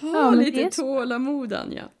 lite tålamod,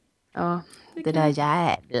 Anja. Ja, det där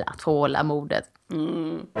jävla tålamodet.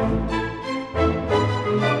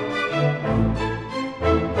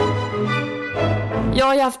 Jag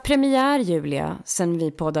har haft premiär, Julia, sen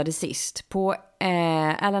vi poddade sist på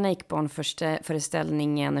Allan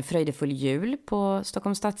Ekborn-föreställningen Fröjdefull jul på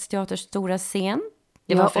Stockholms stadsteaters stora scen.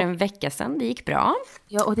 Det var för en vecka sedan, det gick bra.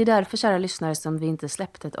 Ja, och det är därför, kära lyssnare, som vi inte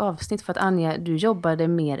släppte ett avsnitt. För att Anja, du jobbade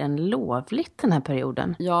mer än lovligt den här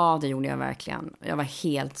perioden. Ja, det gjorde jag verkligen. Jag var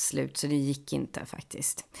helt slut, så det gick inte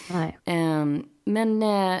faktiskt. Nej.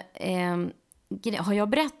 Har jag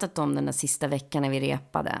berättat om den där sista veckan när vi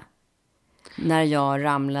repade? När jag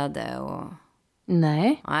ramlade och...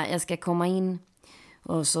 Nej. Ja, jag ska komma in.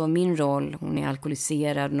 Och så min roll, hon är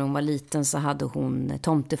alkoholiserad. När hon var liten så hade hon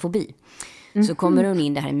tomtefobi. Så kommer hon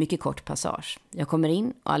in, det här är en mycket kort passage. Jag kommer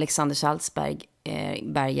in och Alexander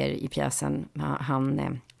Salzberger i pjäsen, han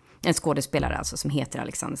en skådespelare alltså som heter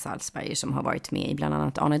Alexander Salzberger som har varit med i bland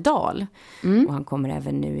annat Arne Dahl. Och han kommer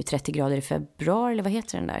även nu i 30 grader i februari, eller vad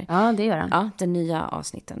heter den där? Ja, det gör han. Ja, den nya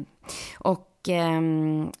avsnitten. Och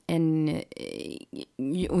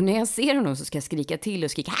när jag ser honom så ska jag skrika till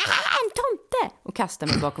och skrika en tomte och kasta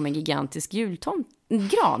mig bakom en gigantisk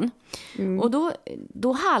julgran. Och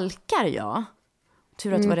då halkar jag,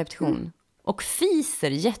 tur att det var repetition, och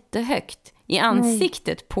fiser jättehögt i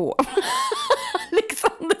ansiktet på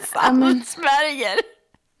Alexander Salzberger.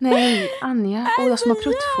 Nej, Anja. Jag som har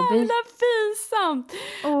pruttfobi. Jävla pinsamt.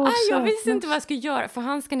 Jag visste inte vad jag skulle göra. För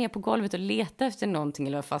han ska ner på golvet och leta efter någonting.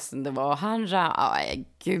 Eller vad fastän det var.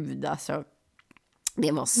 Gud alltså.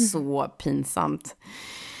 Det var så pinsamt.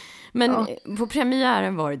 Men på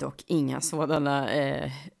premiären var det dock inga sådana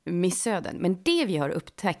missöden. Men det vi har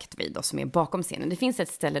upptäckt vid oss som är bakom scenen. Det finns ett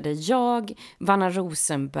ställe där jag, Vanna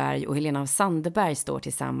Rosenberg och Helena Sandeberg står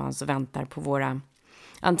tillsammans och väntar på våra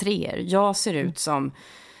entréer. Jag ser ut som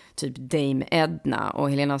typ Dame Edna och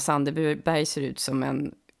Helena Sandeberg ser ut som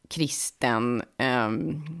en kristen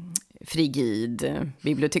frigid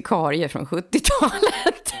bibliotekarie från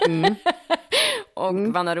 70-talet. Och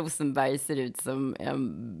Vanna Rosenberg ser ut som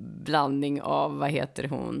en blandning av, vad heter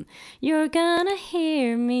hon? You're gonna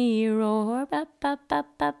hear me roar.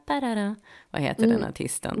 Vad heter den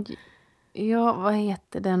artisten? Ja, vad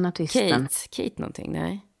heter den artisten? Kate någonting,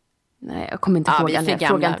 nej. Nej, jag kommer inte ihåg. Vi är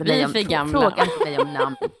för gamla. Fråga inte mig om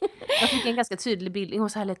namn. Jag fick en ganska tydlig bild. Hon var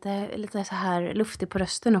så här lite så här luftig på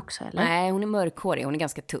rösten också, eller? Nej, hon är mörkhårig. Hon är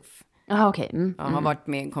ganska tuff. Jaha, okej. Hon har varit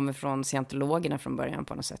med, kommer från scientologerna från början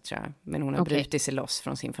på något sätt, tror jag. Men hon har brutit sig loss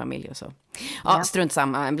från sin familj och så. Strunt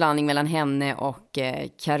samma. En blandning mellan henne och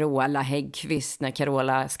Carola Häggkvist. När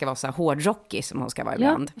Carola ska vara så här hårdrockig som hon ska vara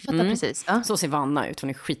ibland. Jag fattar precis. Ja. Så ser Vanna ut. Hon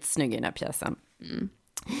är skitsnygg i den här pjäsen.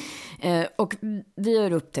 Och vi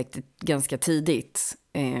har upptäckt det ganska tidigt.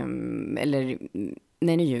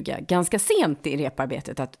 Nu ljuger jag. Ganska sent i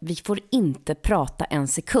reparbetet att vi får inte prata en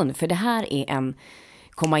sekund. För det här är en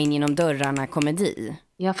komma in genom dörrarna komedi.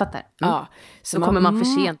 Jag fattar. Ja, så då kommer man för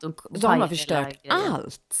sent och då har man förstört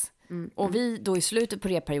allt. Och vi då i slutet på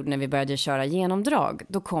reperioden när vi började köra genomdrag,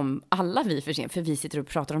 då kom alla vi för sent, för vi sitter och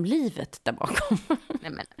pratar om livet där bakom.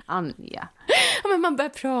 Nej men Anja. Ja, men man börjar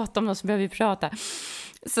prata om något, så börjar vi prata.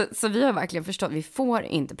 Så vi har verkligen förstått, vi får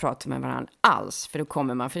inte prata med varandra alls, för då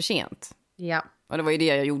kommer man för sent. Ja. Och det var ju det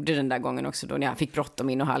jag gjorde den där gången också, då när jag fick bråttom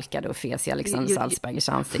in och halkade och fes i Alexander Salzbergers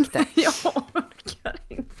ansikte. Jag orkar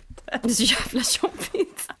inte. Det är så jävla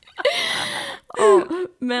jobbigt.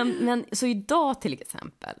 Men så idag till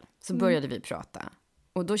exempel så började vi prata.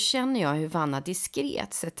 Och då känner jag hur Vanna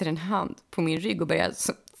diskret sätter en hand på min rygg och börjar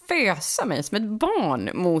fösa mig som ett barn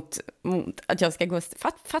mot att jag ska gå.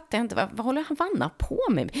 Fattar jag inte, vad håller Vanna på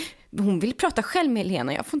med? Hon vill prata själv med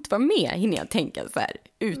Helena, jag får inte vara med, hinner jag tänka så här.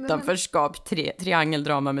 Utanförskap,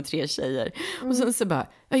 triangeldrama med 3 tjejer. Och sen så bara,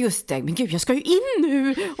 ja just det, men gud jag ska ju in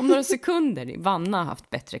nu om några sekunder. Vanna har haft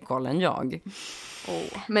bättre koll än jag.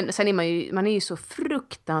 Men sen är man är ju så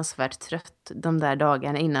fruktansvärt trött de där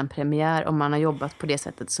dagarna innan premiär om man har jobbat på det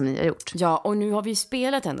sättet som ni har gjort. Ja, och nu har vi ju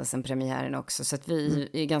spelat ända sedan premiären också, så att vi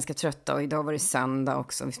är ganska trötta, och idag var det söndag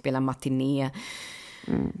också, vi spelar matiné.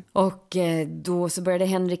 Och då så började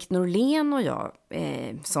Henrik Norlén och jag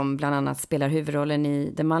som bland annat spelar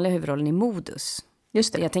den manliga huvudrollen i Modus.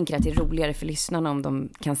 Just det. Jag tänker att det är roligare för lyssnarna om de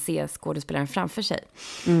kan se skådespelaren framför sig.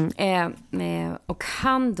 Och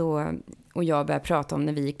han då och jag började prata om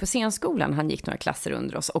när vi gick på scenskolan. Han gick några klasser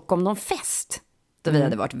under oss. Och om någon fest, då vi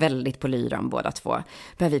hade varit väldigt på lyran båda två,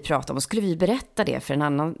 började vi prata om. Och skulle vi berätta det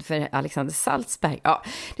för Alexander Salzberg? Ja,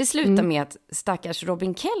 det slutar med att stackars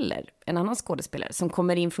Robin Keller, en annan skådespelare, som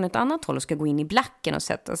kommer in från ett annat håll och ska gå in i blacken och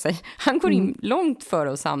sätta sig. Han går in långt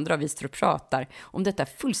före oss andra och vi står och pratar om detta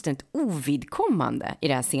fullständigt ovidkommande i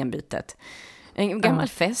det här scenbytet. En gammal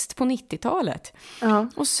fest på 90-talet.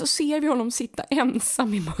 Och så ser vi honom sitta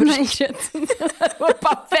ensam i mörkret. Och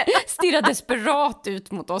bara stirrar desperat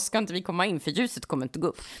ut mot oss. Ska inte vi komma in? För ljuset kommer inte gå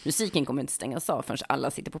upp. Musiken kommer inte stängas av förrän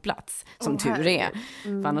alla sitter på plats. Som tur är.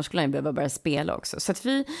 För annars skulle han behöva börja spela också. Så att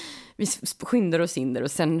vi skyndar oss in där.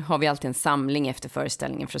 Och sen har vi alltid en samling efter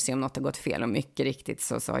föreställningen för att se om något har gått fel. Och mycket riktigt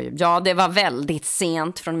så sa ju, ja, det var väldigt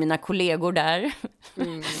sent från mina kollegor där.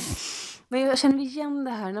 Men jag känner igen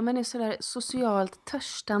det här när man är så där socialt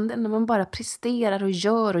törstande, när man bara presterar och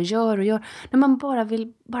gör. När man bara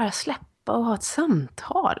vill släppa och ha ett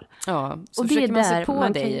samtal. Ja, så och försöker det man där se på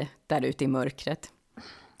dig där ute i mörkret.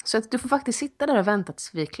 Så att du får faktiskt sitta där och vänta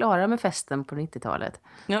tills vi är klara med festen på 90-talet.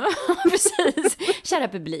 Ja, precis. Kära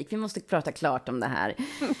publik, vi måste prata klart om det här.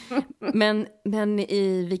 Men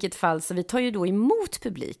i vilket fall, så vi tar ju då emot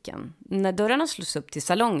publiken. När dörrarna slås upp till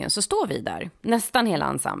salongen så står vi där. Nästan hela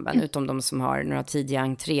ensemblen, utom de som har några tidiga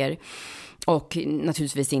entréer. Och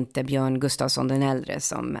naturligtvis inte Björn Gustafsson den äldre,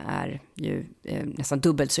 som är ju nästan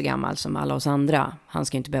dubbelt så gammal som alla oss andra. Han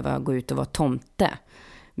ska inte behöva gå ut och vara tomte.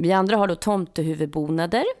 Vi andra har då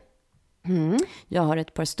tomtehuvudbonader. Jag har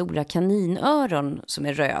ett par stora kaninöron som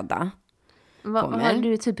är röda. Har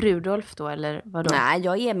du typ Rudolf då, eller vadå? Nej,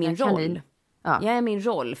 jag är min roll. Ja. Jag är min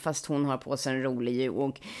roll, fast hon har på sig en rolig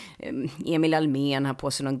och Emil Almén har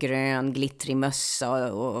på sig någon grön glittrig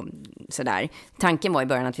mössa och sådär. Tanken var i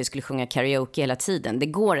början att vi skulle sjunga karaoke hela tiden. Det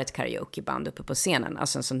går ett karaokeband uppe på scenen,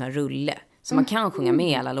 alltså en sån här rulle. Så man kan sjunga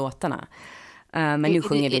med alla låtarna. Men nu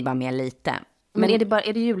sjunger vi bara med lite. Men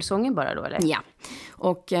är det julsången bara då, eller? Ja,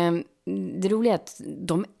 och det roliga är att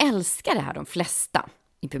de älskar det här, de flesta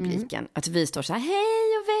i publiken. Att vi står så här,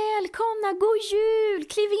 hej och välkomna, god jul,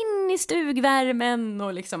 kliv in i stugvärmen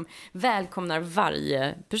och liksom välkomnar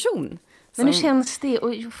varje person. Men hur känns det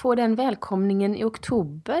att få den välkomningen i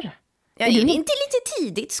oktober? Ja, är det inte lite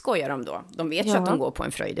tidigt, skojar de då? De vet ju att de går på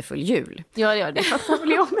en fröjdefull jul. Ja, det fattar väl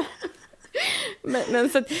jag med. Men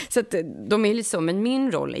så att de är liksom, men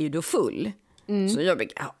min roll är ju då full. Så jag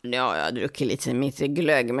har druckit lite mitt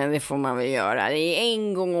glögg, men det får man väl göra. Det är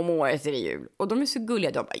en gång om året är det jul. Och de är så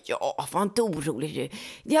gulliga. De bara, var inte orolig.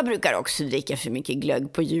 Jag brukar också dricka för mycket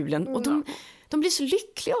glögg på julen. Och de blir så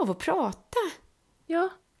lyckliga av att prata. Ja.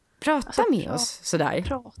 Prata med oss sådär.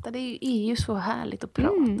 Prata, det är ju så härligt att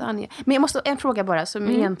prata. Men jag måste, en fråga bara som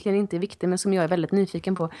egentligen inte är viktig, men som jag är väldigt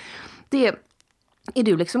nyfiken på. Är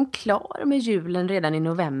du liksom klar med julen redan i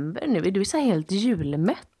november nu? Är du så helt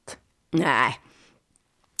julmätt?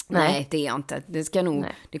 Nej, det är jag inte.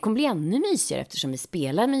 Det kommer bli ännu mysigare eftersom vi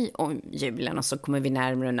spelar om julen och så kommer vi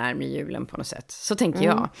närmare och närmare julen på något sätt. Så tänker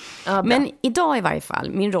jag. Ja, men idag i varje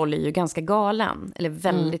fall, min roll är ju ganska galen, eller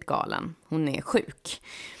väldigt galen. Hon är sjuk.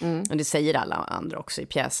 Och det säger alla andra också i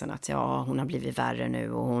pjäsen att hon har blivit värre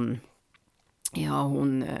nu och hon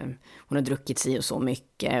har druckit sig och så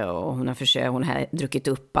mycket och hon har druckit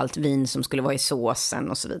upp allt vin som skulle vara i såsen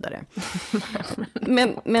och så vidare.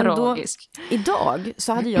 men då, idag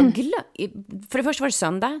så hade jag för det första var det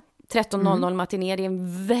söndag, 13.00 matiné, det är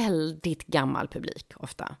en väldigt gammal publik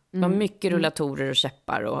ofta. De har mycket rullatorer och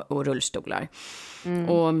käppar och rullstolar.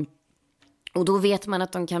 Och då vet man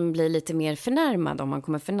att de kan bli lite mer förnärmade om man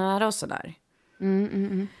kommer för nära och sådär.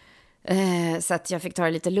 Så att jag fick ta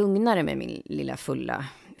det lite lugnare med min lilla fulla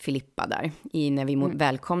Filippa där när vi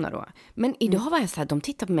välkomnar då. Men idag var jag så här, de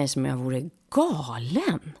tittar på mig som jag vore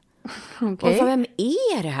galen. Och vem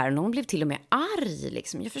är det här? Och någon blev till och med arg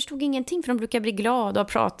liksom. Jag förstod ingenting, för de brukar bli glada och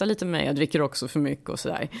prata lite med mig. Jag dricker också för mycket och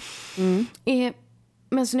sådär.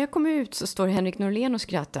 Men så när jag kom ut så står Henrik Norlén och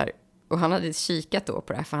skrattar. Och han hade kikat då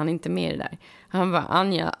på det här, för han är inte med i det där. Han bara,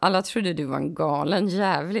 Anja, alla trodde du var en galen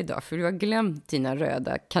jävel idag, för du har glömt dina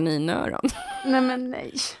röda kaninöron. Nej, men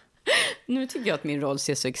nej. Nu tycker jag att min roll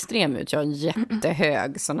ser så extrem ut. Jag har en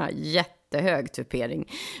jättehög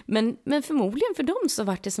tupering. Men förmodligen för dem så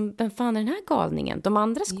var det som, vem fan är den här galningen? De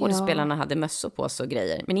andra skådespelarna hade mössor på sig och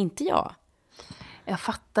grejer, men inte jag. Jag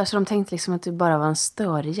fattar, så de tänkte liksom att du bara var en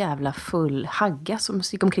störig jävla full hagga som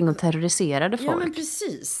gick omkring och terroriserade folk. Ja, men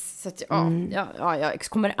precis. Så att, jag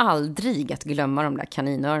kommer aldrig att glömma de där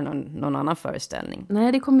kaninöronen någon annan föreställning.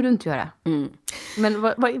 Nej, det kommer du inte göra. Men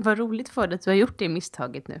vad roligt för dig att du har gjort det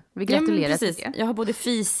misstaget nu. Vi gratulerar. Ja, precis. Jag har både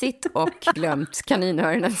fisit och glömt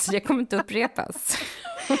kaninöronen, så det kommer inte upprepas.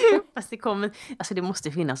 Fast det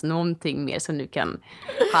måste finnas någonting mer som du kan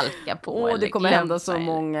halka på. Det kommer hända så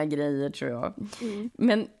många grejer, tror jag.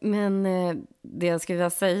 Men det jag skulle vilja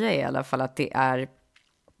säga är i alla fall att det är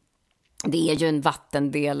ju en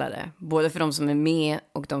vattendelare, både för de som är med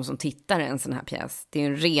och de som tittar en sån här pjäs. Det är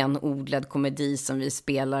en renodlad komedi som vi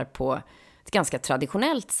spelar på ett ganska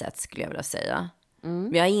traditionellt sätt, skulle jag vilja säga.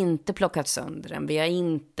 Vi har inte plockat sönder den, vi har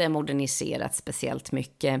inte moderniserat speciellt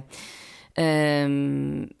mycket.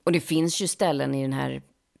 Och det finns ju ställen i den här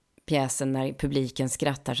pjäsen när publiken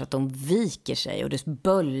skrattar så att de viker sig och det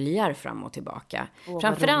böljar fram och tillbaka.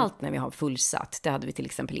 Framförallt när vi har fullsatt. Det hade vi till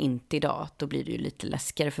exempel inte idag. Då blir det ju lite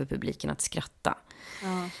läskigare för publiken att skratta.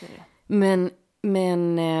 Ja, så är det. Men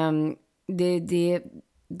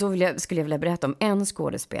skulle jag vilja berätta om en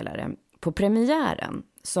skådespelare. På premiären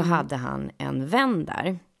så hade han en vän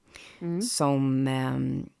där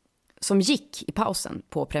som gick i pausen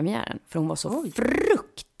på premiären. För hon var så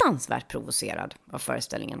fruktansvärt provocerad av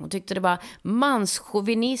föreställningen. Hon tyckte det var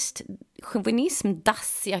chauvinism,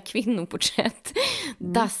 dassiga kvinnoporträtt,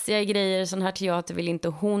 dassiga grejer. Sån här teater vill inte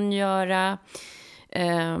hon göra.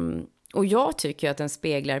 Och jag tycker att den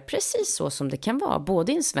speglar precis så som det kan vara.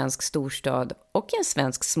 Både i en svensk storstad och en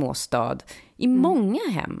svensk småstad. I många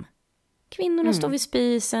hem. Kvinnorna står vid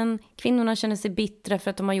spisen, kvinnorna känner sig bittra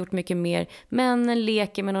för att de har gjort mycket mer. Männen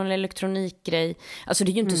leker med någon elektronikgrej. Alltså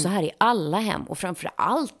det är ju inte så här i alla hem. Och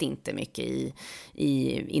framförallt inte mycket i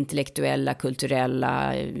intellektuella,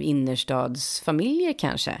 kulturella innerstadsfamiljer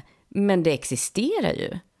kanske. Men det existerar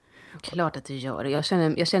ju. Klart att det gör det. Jag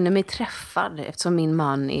känner mig träffad eftersom min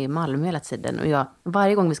man är i Malmö hela tiden. Och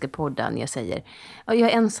varje gång vi ska podda när jag säger jag är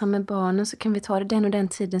ensam med barnen så kan vi ta det den och den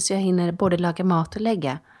tiden så jag hinner både laga mat och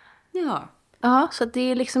lägga. Ja, så det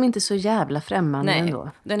är liksom inte så jävla främmande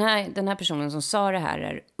ändå. Den här personen som sa det här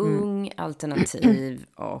är ung, alternativ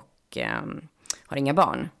och har inga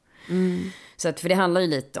barn. Så att, för det handlar ju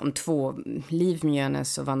lite om två, Liv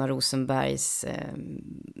Mjönes och Vanna Rosenbergs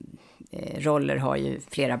roller har ju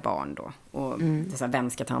flera barn då. Och det är så här, vem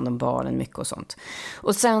ska ta hand om barnen, mycket och sånt.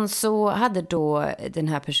 Och sen så hade då den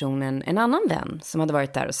här personen en annan vän som hade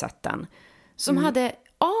varit där och sett den. Som hade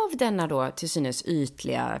av denna då till synes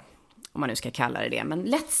ytliga, om man nu ska kalla det, men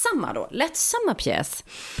lättsamma pjäs.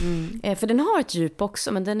 För den har ett djup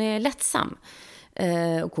också, men den är lättsam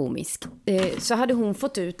och komisk. Så hade hon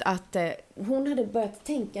fått ut att hon hade börjat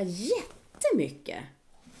tänka jättemycket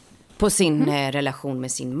på sin relation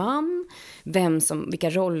med sin man, vilka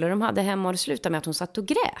roller de hade hemma, och det slutade med att hon satt och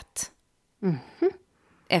grät.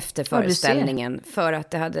 Efter föreställningen, för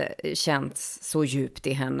att det hade känts så djupt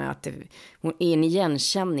i henne att hon är en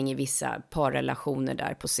igenkänning i vissa parrelationer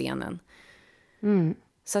där på scenen.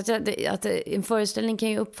 Så att en föreställning kan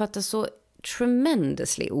ju uppfattas så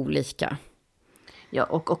tremendously olika. Ja,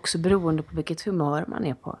 och också beroende på vilket humör man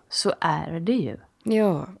är på, så är det ju.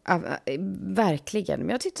 Ja, verkligen. Men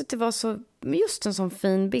jag tyckte att det var så, just en sån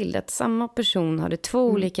fin bild att samma person hade två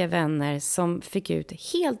olika vänner som fick ut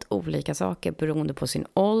helt olika saker beroende på sin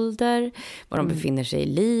ålder, var de befinner sig i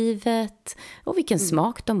livet och vilken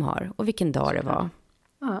smak de har och vilken dag det var.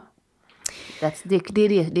 Ja. Det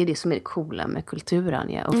är det som är det coola med kulturen,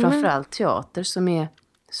 ja. Och framförallt teater som är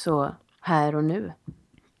så här och nu.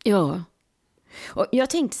 Ja. Och jag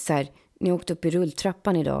tänkte så här, när jag åkte upp i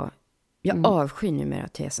rulltrappan idag, jag avskyr numera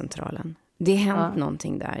T-centralen. Det har hänt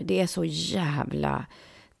någonting där. Det är så jävla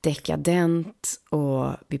dekadent och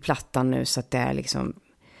vid plattan nu så att det är liksom...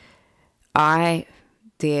 Nej,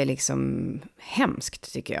 det är liksom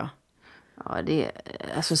hemskt tycker jag. Ja, det är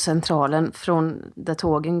alltså centralen från där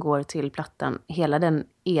tågen går till plattan. Hela den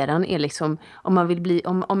eran är liksom, om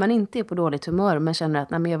man inte är på dåligt humör men känner att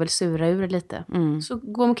nej, men jag vill sura ur lite. Så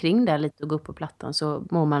gå omkring där lite och gå upp på plattan så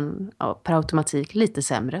mår man per automatik lite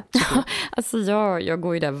sämre. Alltså jag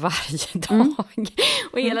går ju där varje dag.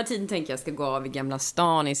 Och hela tiden tänker jag ska gå av i Gamla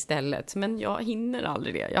stan istället. Men jag hinner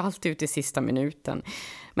aldrig det. Jag är alltid ute i sista minuten.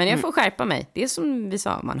 Men jag får skärpa mig. Det är som vi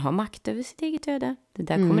sa, man har makt över sitt eget öde. Det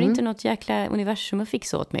där kommer inte något jäkla universum att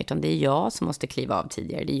fixa åt mig. Utan det är jag som måste kliva av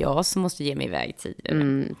tidigare. Det är jag som måste ge mig iväg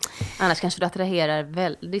tidigare. Annars kanske du attraherar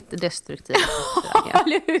väldigt destruktivt.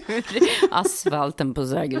 Eller hur? Asfalten på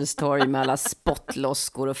Sergels torg med alla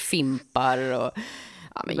spottloskor och fimpar. Och...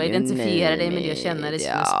 Ja, jag identifierar dig med det och känner dig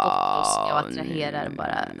som en spott och jag attraherar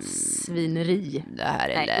bara svineri. Det här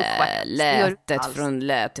är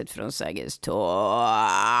lätet från Sergels torg.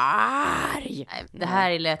 Nej, det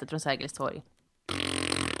här är lätet från Sergels torg.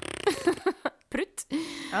 Prutt.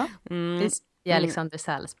 Ja, i Alexander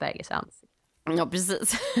Salzbergers ansikte. Ja,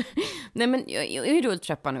 precis. Nej, men jag rullade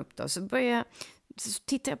trappan upp då. Så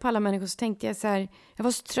tittade jag på alla människor, så tänkte jag så här. Jag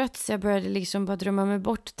var så trött så jag började liksom bara drömma mig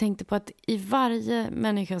bort. Och tänkte på att i varje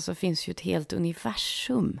människa så finns ju ett helt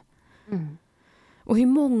universum. Och hur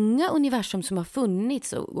många universum som har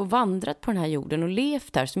funnits och vandrat på den här jorden och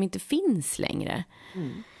levt där som inte finns längre.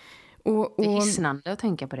 Det är hisnande att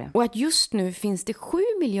tänka på det. Och att just nu finns det 7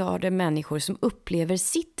 miljarder människor som upplever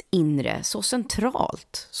sitt inre så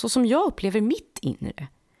centralt. Så som jag upplever mitt inre.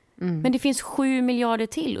 Men det finns 7 miljarder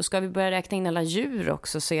till. Och ska vi börja räkna in alla djur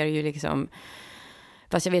också, så är det ju liksom...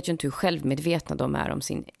 Fast jag vet ju inte hur självmedvetna de är om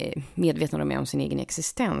sin egen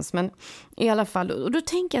existens. Men i alla fall, och då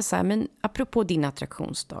tänker jag så här, men apropå din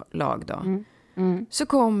attraktionslag då. Så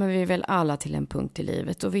kommer vi väl alla till en punkt i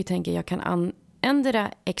livet. Och vi tänker, jag kan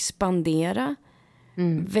ändra expandera,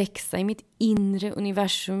 växa i mitt inre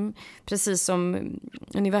universum. Precis som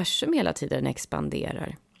universum hela tiden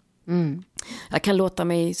expanderar. Jag kan låta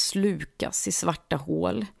mig slukas i svarta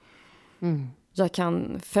hål. Jag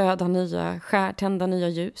kan tända nya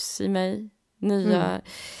ljus i mig.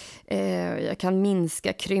 Jag kan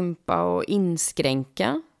minska, krympa och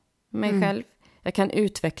inskränka mig själv. Jag kan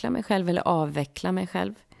utveckla mig själv eller avveckla mig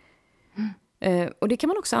själv. Och det kan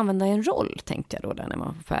man också använda i en roll, tänkte jag då där när man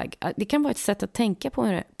var på väg. Det kan vara ett sätt att tänka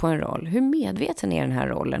på en roll. Hur medveten är den här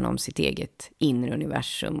rollen om sitt eget inre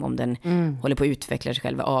universum? Om den håller på att utveckla sig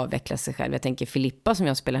själv och avveckla sig själv. Jag tänker Filippa som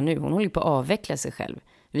jag spelar nu, hon håller på att avveckla sig själv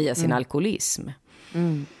via sin alkoholism.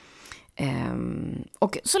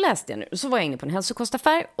 Och så läste jag nu, så var jag inne på en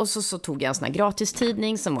hälsokostaffär och så tog jag en sån här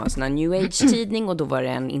gratistidning som var en sån här new age-tidning, och då var det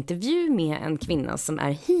en intervju med en kvinna som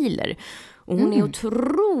är healer. Och hon är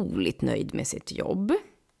otroligt nöjd med sitt jobb.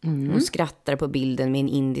 Hon skrattar på bilden med en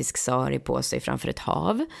indisk sari på sig framför ett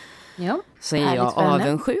hav. Ja, så är jag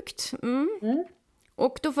avundsjukt.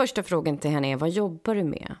 Och då första frågan till henne är, vad jobbar du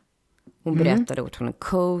med? Hon berättade att hon är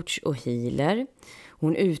coach och healer.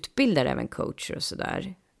 Hon utbildar även coacher och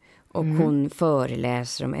sådär. Och hon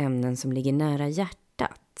föreläser om ämnen som ligger nära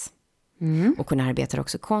hjärtat. Och hon arbetar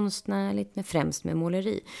också konstnärligt, främst med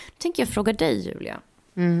måleri. Då tänker jag fråga dig, Julia.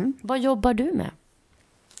 Vad jobbar du med?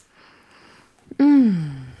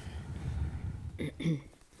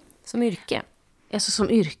 Som yrke? Alltså som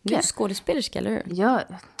yrke? Du är skådespelerska, eller hur? Ja,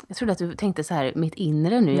 jag trodde att du tänkte så här, mitt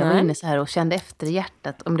inre nu. Jag var inne så här och kände efter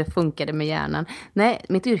hjärtat om det funkade med hjärnan. Nej,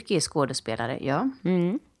 mitt yrke är skådespelare, ja.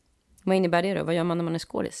 Vad innebär det då? Vad gör man när man är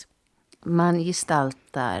skådis? Man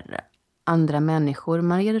gestaltar andra människor.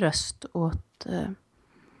 Man ger röst åt...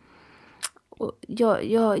 jag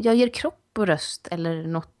ger kropp och röst eller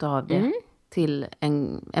något av det till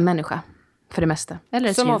en människa. För det mesta. Eller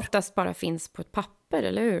ett som djur. oftast bara finns på ett papper,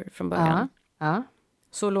 eller hur? Från början. Ja.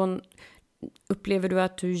 Så upplever du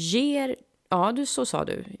att du ger... Ja, så sa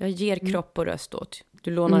du. Jag ger kropp och röst åt.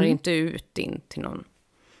 Du lånar inte ut in till någon.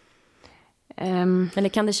 Eller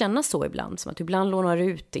kan det kännas så ibland? Som att du ibland lånar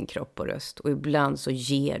ut din kropp och röst. Och ibland så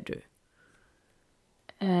ger du.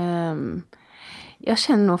 Jag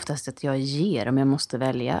känner nog oftast att jag ger om jag måste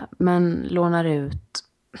välja. Men lånar ut...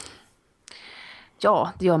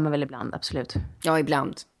 Ja, det gör man väl ibland, absolut. Ja,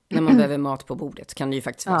 ibland. När man behöver mat på bordet kan det ju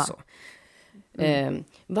faktiskt vara så.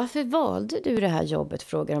 Varför valde du det här jobbet,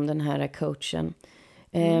 frågar om den här coachen.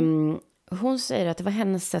 Hon säger att det var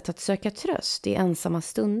hennes sätt att söka tröst i ensamma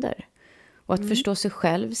stunder. Och att förstå sig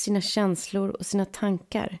själv, sina känslor och sina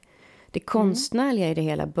tankar. Det konstnärliga i det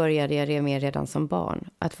hela började jag med redan som barn.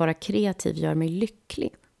 Att vara kreativ gör mig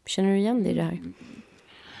lycklig. Känner du igen dig i det här?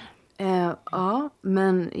 Ja,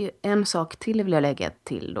 men en sak till vill jag lägga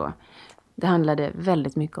till då. Det handlade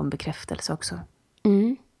väldigt mycket om bekräftelse också.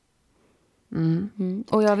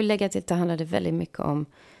 Och jag vill lägga till att det handlade väldigt mycket om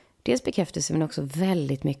dels bekräftelse men också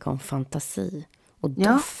väldigt mycket om fantasi. Och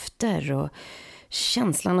dofter och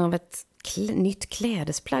känslan av ett nytt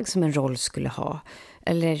klädesplagg som en roll skulle ha.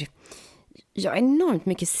 Eller enormt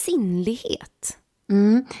mycket sinnlighet.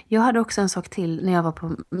 Jag hade också en sak till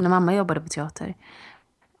när mamma jobbade på teater.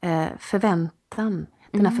 Förväntan.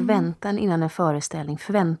 Den här förväntan innan en föreställning.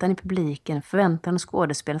 Förväntan i publiken. Förväntan hos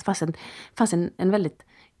skådespelet. Fanns en väldigt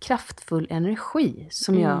kraftfull energi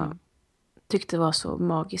som jag tyckte var så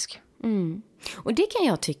magisk. Och det kan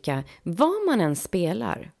jag tycka, vad man än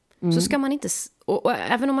spelar så ska man inte, och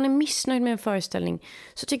även om man är missnöjd med en föreställning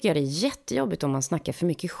så tycker jag det är jättejobbigt om man snackar för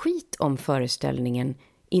mycket skit om föreställningen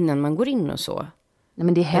innan man går in och så. Nej,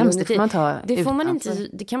 men det är hemskt, det får man ta det får man inte,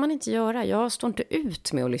 det kan man inte göra. Jag står inte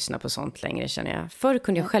ut med att lyssna på sånt längre, känner jag. Förr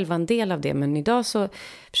kunde jag själv vara en del av det, men idag så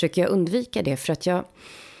försöker jag undvika det för att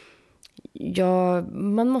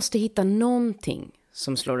man måste hitta någonting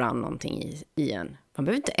som slår an någonting i en. Man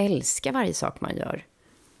behöver inte älska varje sak man gör.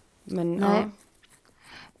 Men nej. Ja.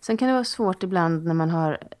 Sen kan det vara svårt ibland när man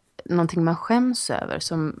har någonting man skäms över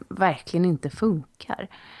som verkligen inte funkar.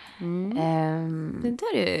 Det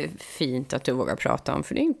där är fint att du vågar prata om,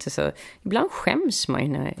 för det är inte så. Ibland skäms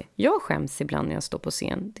man ju jag skäms ibland när jag står på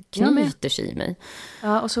scen. Det knyter sig i mig.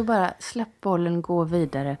 Ja, och så bara släpp bollen, gå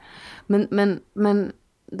vidare. Men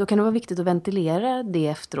då kan det vara viktigt att ventilera det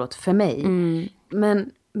efteråt för mig.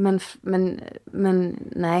 Men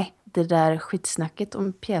nej, det där skitsnacket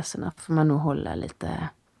om pjäserna får man nog hålla lite.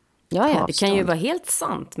 Ja, det kan ju vara helt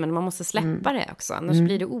sant, men man måste släppa det också. Annars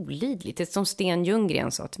blir det olidligt. Det är som Sten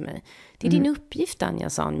Ljunggren sa till mig. Det är din uppgift, Anja,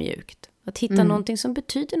 sa han mjukt. Att hitta någonting som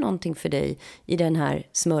betyder någonting för dig i den här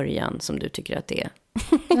smörjan som du tycker att det är.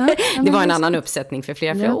 Det var en annan uppsättning för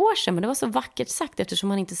flera år sedan, men det var så vackert sagt eftersom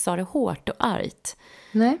han inte sa det hårt och argt.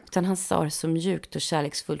 Nej. Utan han sa det så mjukt och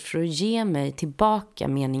kärleksfullt för att ge mig tillbaka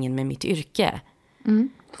meningen med mitt yrke.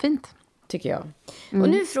 Fint. Tycker jag. Och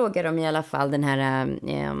nu frågar de i alla fall den här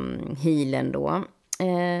healen då.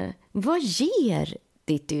 Vad ger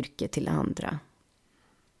ditt yrke till andra?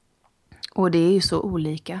 Och det är ju så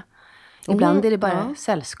olika. Ibland är det bara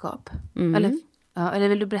sällskap. Eller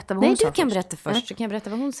vill du berätta vad hon sa? Nej, du kan berätta först. Så kan jag berätta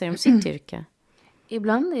vad hon säger om sitt yrke.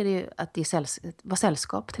 Ibland är det ju att det var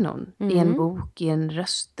sällskap till någon. I en bok, i en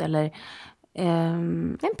röst eller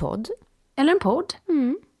en podd. Eller en podd.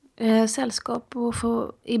 Sällskap och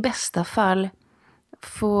få i bästa fall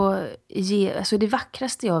få ge, alltså det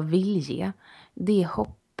vackraste jag vill ge, det är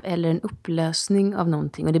hopp eller en upplösning av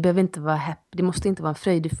någonting. Och det behöver inte vara det måste inte vara en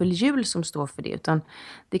fröjdefull jul som står för det, utan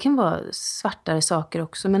det kan vara svartare saker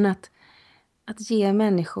också. Men att ge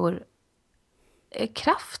människor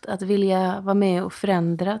kraft att vilja vara med och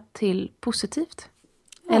förändra till positivt.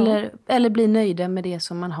 Eller bli nöjda med det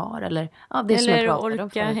som man har. Eller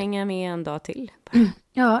orka hänga med en dag till.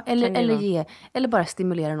 Ja, eller bara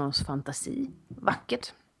stimulera någons fantasi.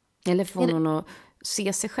 Vackert. Eller få någon att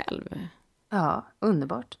se sig själv. Ja,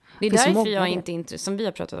 underbart. Det är därför jag inte som vi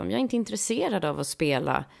har pratat om, jag är inte intresserad av att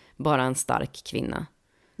spela bara en stark kvinna.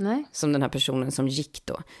 Nej. Som den här personen som gick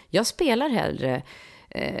då. Jag spelar hellre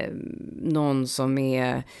någon som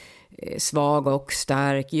är svag och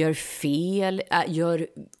stark, gör fel, gör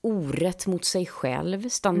orätt mot sig själv,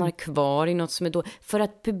 stannar kvar i något som är då, för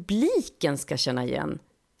att publiken ska känna igen,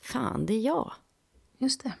 fan, det är jag.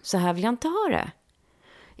 Just det. Så här vill jag inte ha det.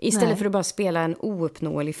 Istället för att bara spela en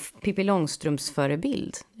ouppnåelig Pippi Långstrumps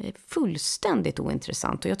förebild. Det är fullständigt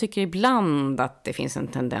ointressant. Och jag tycker ibland att det finns en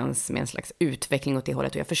tendens med en slags utveckling åt det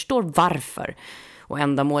hållet. Och jag förstår varför. Och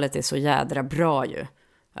ändamålet är så jädra bra ju.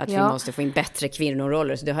 Att vi måste få in bättre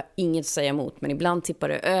kvinnoroller. Så det har inget att säga emot. Men ibland tippar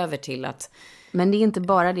det över till att... Men det är inte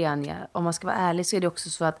bara det, Anja. Om man ska vara ärlig så är det också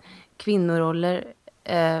så att kvinnoroller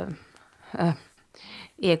är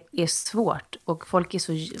svårt. Och folk är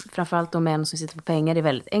så, framförallt de män som sitter på pengar, är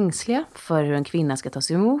väldigt ängsliga för hur en kvinna ska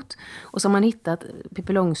tas emot. Och så har man hittat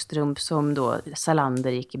Pippi Långstrump som då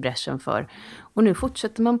Salander gick i bräschen för. Och nu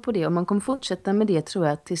fortsätter man på det. Och man kommer fortsätta med det, tror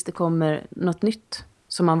jag, tills det kommer något nytt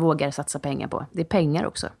som man vågar satsa pengar på. Det är pengar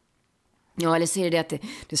också. Ja, eller ser det att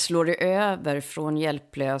det slår över från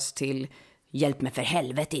hjälplös till hjälp mig för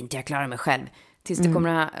helvete, inte jag klarar mig själv. Tills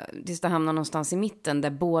det hamnar någonstans i mitten där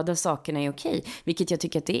båda sakerna är okej. Vilket jag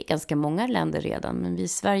tycker att det är ganska många länder redan. Men vi i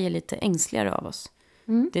Sverige är lite ängsligare av oss.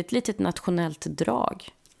 Det är ett litet nationellt drag.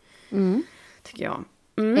 Tycker jag.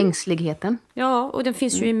 Ängsligheten. Ja, och den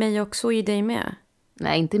finns ju i mig också och i dig med.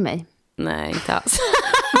 Nej, inte i mig. Nej, inte alls.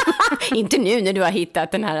 Inte nu när du har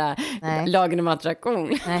hittat den här lagen om attraktion.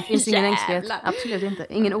 Nej, det finns ingen ängslighet. Absolut inte.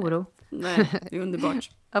 Ingen oro. Nej, det är underbart.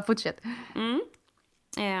 Ja, fortsätt.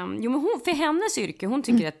 Jo, men för hennes yrke, hon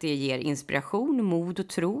tycker att det ger inspiration, mod och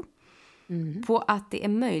tro på att det är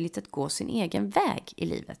möjligt att gå sin egen väg i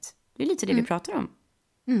livet. Det är lite det vi pratar om.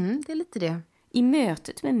 Det är lite det. I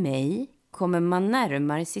mötet med mig kommer man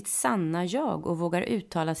närmare sitt sanna jag och vågar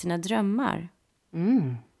uttala sina drömmar.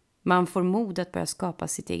 Man får mod att börja skapa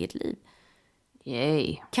sitt eget liv.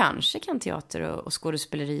 Yay. Kanske kan teater och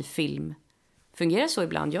skådespeleri, film fungera så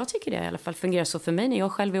ibland. Jag tycker det i alla fall fungerar så för mig när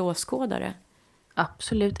jag själv är åskådare.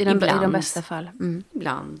 Absolut, i de bästa fall.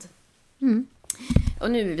 Ibland.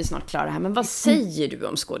 Och nu är vi snart klara här. Men vad säger du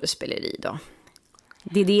om skådespeleri då?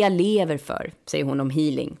 Det är det jag lever för, säger hon om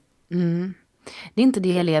healing. Det är inte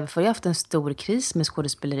det jag lever för. Jag har haft en stor kris med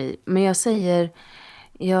skådespeleri. Men jag säger,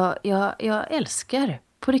 jag älskar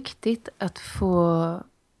på riktigt att få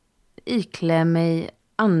iklä mig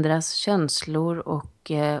andras känslor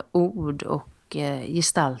och ord och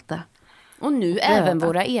gestalta. Och nu även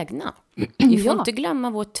våra egna. Vi får inte glömma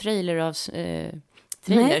vårt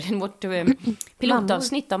vårt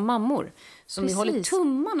pilotavsnitt av Mammor. Som vi håller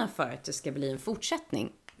tummarna för att det ska bli en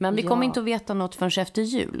fortsättning. Men vi kommer inte att veta något förrän efter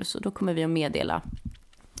jul. Så då kommer vi att meddela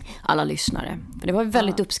alla lyssnare. För det var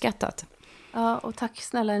väldigt uppskattat. Ja, och tack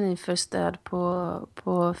snälla ni för stöd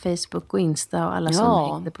på Facebook och Insta och alla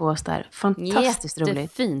som hängde på oss där. Fantastiskt roligt.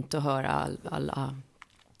 Jättefint att höra alla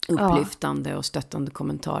upplyftande och stöttande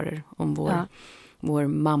kommentarer om vår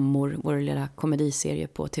Mammor, vår lilla komediserie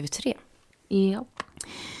på TV3. Ja.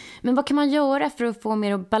 Men vad kan man göra för att få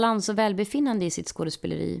mer balans och välbefinnande i sitt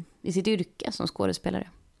skådespeleri, i sitt yrke som skådespelare?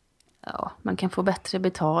 Ja, man kan få bättre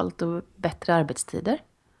betalt och bättre arbetstider.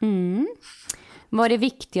 Vad är det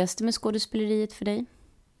viktigaste med skådespeleriet för dig?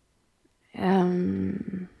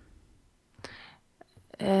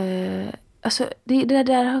 Alltså det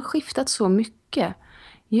där har skiftat så mycket.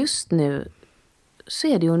 Just nu så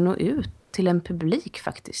är det att nå ut till en publik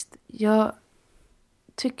faktiskt. Jag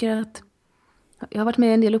tycker att jag har varit med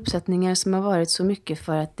i en del uppsättningar som har varit så mycket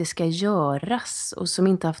för att det ska göras och som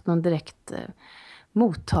inte haft någon direkt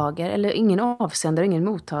mottagare eller ingen avsändare, ingen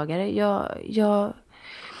mottagare.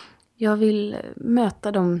 Jag vill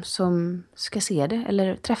möta dem som ska se det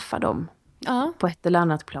eller träffa dem på ett eller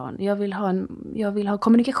annat plan. Jag vill ha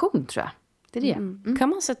kommunikation, tror jag. Det är det. Kan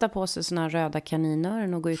man sätta på sig såna röda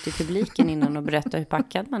kaninöron och gå ut i publiken innan och berätta hur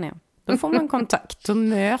packad man är? Då får man kontakt, då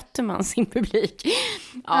möter man sin publik.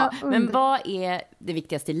 Ja, men vad är det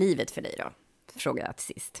viktigaste i livet för dig då? Frågar jag till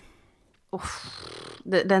sist.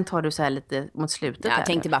 Den tar du så här lite mot slutet. Jag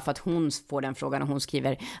tänkte bara för att hon får den frågan och hon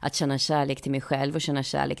skriver att känna kärlek till mig själv och känna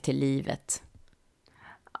kärlek till livet.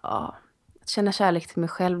 Ja, att känna kärlek till mig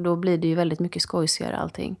själv, då blir det ju väldigt mycket skojsigare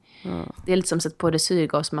allting. Det är lite som att sätta på dig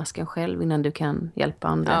syrgasmasken själv innan du kan hjälpa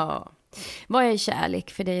andra. Ja. Vad är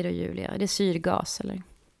kärlek för dig då, Julia? Är det syrgas eller?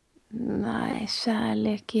 Nej,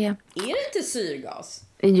 kärlek är... Är det inte syrgas?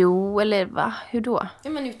 Jo, eller va? Hur då? Ja,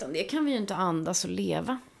 men utan det kan vi ju inte andas och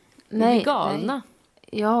leva. Nej, vi är galna.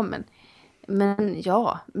 Nej.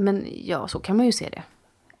 Ja, men så kan man ju se det.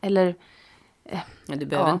 Eller... Men du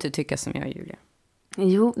behöver inte tycka som jag, Julia.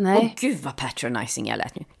 Jo, nej. Gud vad patronizing jag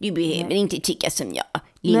lät nu. Du behöver inte tycka som jag,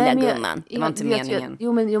 lilla gumman. Det var inte meningen.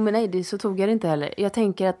 Jo, men nej, så tog jag det inte heller. Jag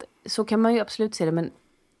tänker att så kan man ju absolut se det,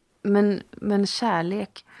 men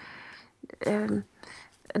kärlek...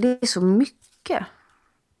 det är så mycket.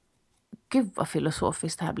 Gud vad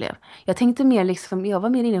filosofiskt det här blev. Jag tänkte mer liksom, jag var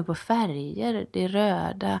mer inne på färger. Det är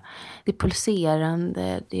röda, det är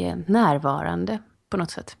pulserande, det är närvarande på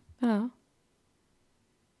något sätt. Ja.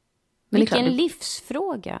 Men vilken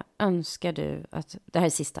livsfråga önskar du att, det här är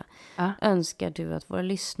sista, önskar du att våra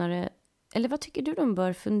lyssnare, eller vad tycker du de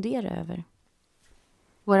bör fundera över?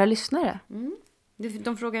 Våra lyssnare?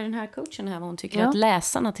 De frågar den här coachen här vad hon tycker att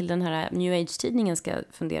läsarna till den här New Age-tidningen ska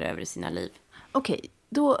fundera över i sina liv. Okej,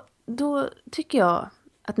 då tycker jag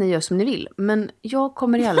att ni gör som ni vill. Men jag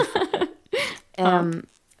kommer i alla fall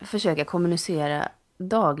försöka kommunicera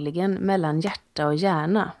dagligen mellan hjärta och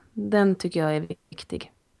hjärna. Den tycker jag är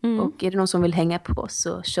viktig. Och är det någon som vill hänga på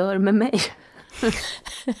så kör med mig.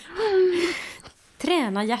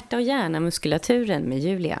 Träna hjärta och hjärna muskulaturen med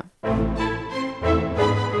Julia.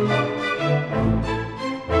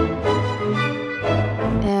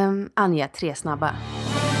 Anja, 3 snabba.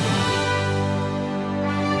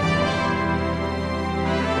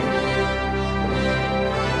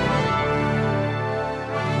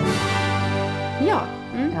 Ja,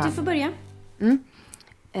 du får börja.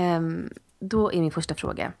 Då är min första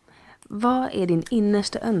fråga. Vad är din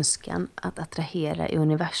innersta önskan att attrahera i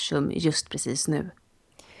universum just precis nu?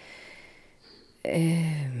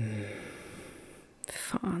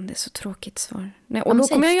 Fan, det är så tråkigt svar. Nej, och då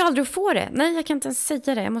kommer jag ju aldrig att få det. Nej, jag kan inte ens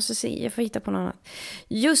säga det. Jag får hitta på något annat.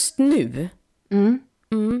 Just nu.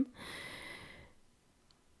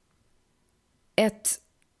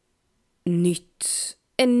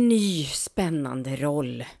 En ny spännande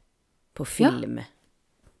roll på film.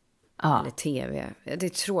 Eller tv. Det är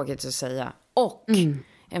tråkigt att säga. Och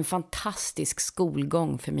en fantastisk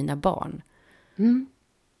skolgång för mina barn.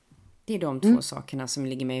 Det är de 2 sakerna som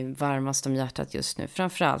ligger mig varmast om hjärtat just nu.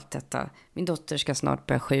 Framförallt detta. Min dotter ska snart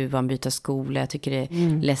börja 7:an, byta skola. Jag tycker det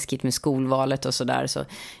är läskigt med skolvalet och sådär. Så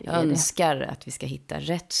jag önskar att vi ska hitta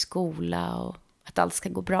rätt skola och att allt ska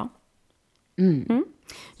gå bra.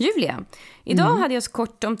 Julia, idag hade jag så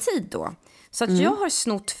kort om tid då. Så att jag har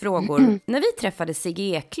snott frågor. När vi träffade Sigge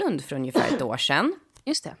Eklund för ungefär ett år sedan.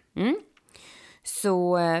 Just det.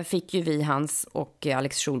 Så fick ju vi hans och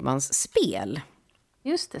Alex Schulmans spel.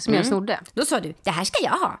 Just det, som jag snodde. Då sa du, det här ska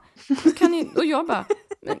jag ha. Och jag bara,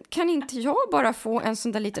 men kan inte jag bara få en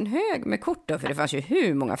sån där liten hög med kort då? För det fanns ju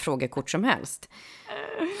hur många frågekort som helst.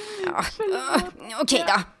 Ja. Okej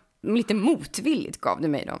då. Lite motvilligt gav du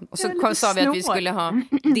mig dem. Och så sa vi att vi skulle ha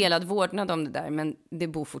delad vårdnad om det där. Men det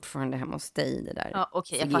bor fortfarande hemma hos dig, det där. Ja,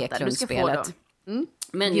 okej, jag fattar. Du ska få dem.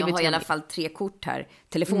 Men jag har i alla fall 3 kort här.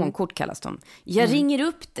 Telefonkort kallas de. Jag ringer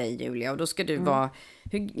upp dig, Julia, och då ska du vara...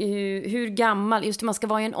 Hur gammal... Just det, man ska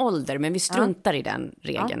vara i en ålder, men vi struntar i den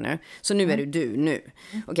regeln nu. Så nu är du nu.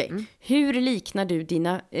 Okej. Hur liknar du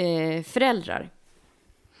dina föräldrar?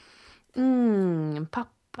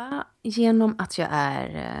 Pappa, genom att jag är...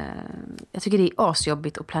 jag tycker det är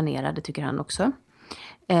asjobbigt att planera, det tycker han också.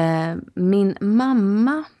 Min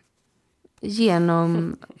mamma,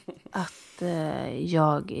 genom att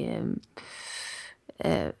jag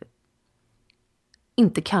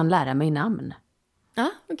inte kan lära mig namn. Ja,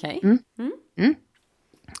 okej.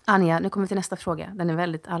 Anja, nu kommer vi till nästa fråga. Den är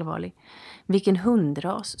väldigt allvarlig. Vilken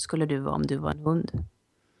hundras skulle du vara om du var en hund?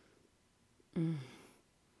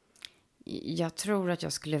 Jag tror att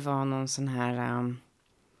jag skulle vara någon sån här...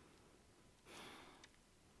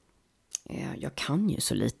 jag kan ju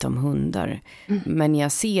så lite om hundar. Men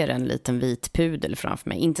jag ser en liten vit pudel framför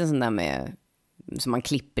mig. Inte en sån där med... som man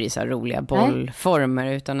klipper i så här roliga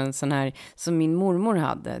bollformer. Utan en sån här som min mormor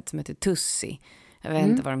hade. Som heter Tussi. Jag vet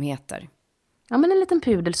inte vad de heter. Ja, men en liten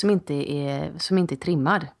pudel som inte är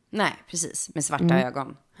trimmad. Nej, precis. Med svarta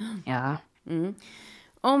ögon. Ja.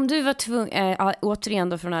 Om du var tvungen... återigen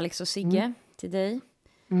då från Alex och Sigge till dig.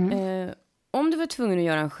 Om du var tvungen att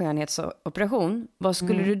göra en skönhetsoperation, vad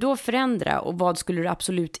skulle du då förändra och vad skulle du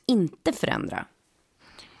absolut inte förändra?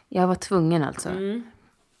 Jag var tvungen alltså.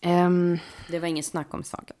 Det var ingen snack om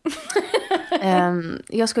saken.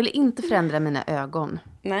 Jag skulle inte förändra mina ögon.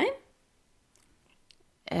 Nej.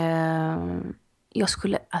 Jag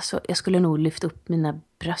skulle nog lyfta upp mina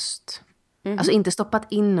bröst. Alltså inte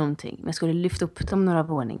stoppat in någonting, men jag skulle lyfta upp dem några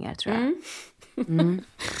våningar, tror jag.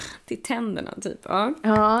 Till tänderna typ.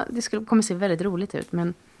 Ja, det kommer se väldigt roligt ut,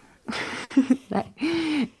 men nej.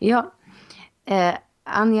 Ja.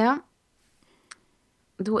 Anja,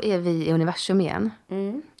 då är vi i universum igen.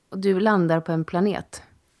 Och du landar på en planet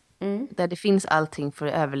där det finns allting för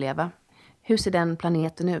att överleva. Hur ser den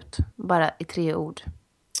planeten ut? Bara i 3 ord.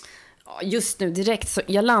 Just nu direkt så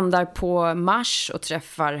jag landar på Mars och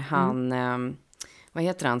träffar han vad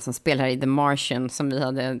heter han som spelar i The Martian, som vi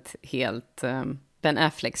hade ett helt Ben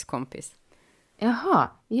Afflecks kompis.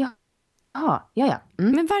 Ja.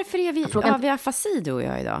 Men varför är vi afasi du och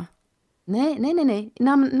jag idag? Nej.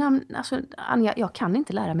 Namn, alltså Anja, jag kan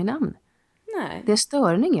inte lära mig namn. Nej. Det är en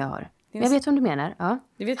störning jag har. Jag vet vad du menar. Ja.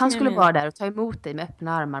 Han skulle vara där och ta emot dig med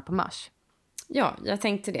öppna armar på Mars. Ja, jag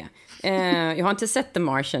tänkte det. Jag har inte sett The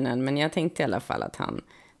Martian än, men jag tänkte i alla fall att han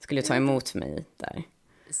skulle ta emot mig där.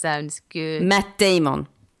 Sounds good. Matt Damon.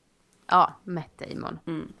 Ja, Matt Damon.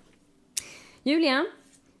 Julia,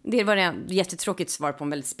 det var ett jättetråkigt svar på en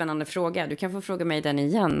väldigt spännande fråga. Du kan få fråga mig den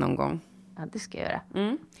igen någon gång. Ja, det ska jag göra.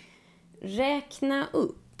 Räkna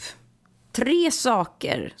upp 3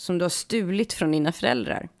 saker som du har stulit från dina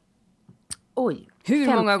föräldrar. Oj.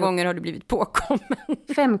 Hur många gånger har du blivit påkommen?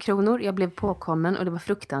 5 kronor, jag blev påkommen och det var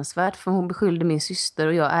fruktansvärt, för hon beskyllde min syster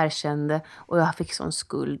och jag erkände och jag fick sån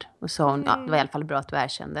skuld. Och sa hon, det var i alla fall bra att du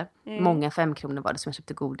erkände. Många 5 kronor var det som jag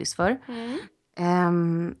köpte godis för.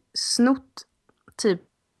 Snott typ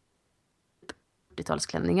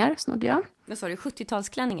 40-talsklänningar snodde jag. Vad sa du,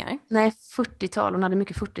 70-talsklänningar? Nej, 40-tal. Hon hade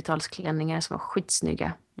mycket 40-talsklänningar som var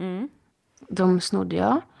skitsnygga. De snodde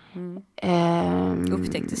jag.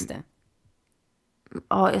 Upptäcktes det?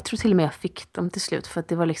 Ja, jag tror till och med jag fick dem till slut. För att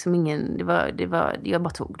det var liksom ingen... jag bara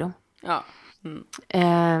tog dem. Ja.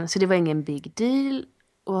 Så det var ingen big deal.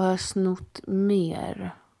 Och jag har snott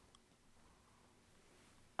mer.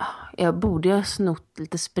 Jag borde ha snott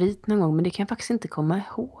lite sprit någon gång. Men det kan jag faktiskt inte komma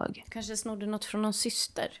ihåg. Kanske snodde något från någon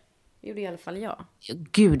syster. Det gjorde i alla fall jag.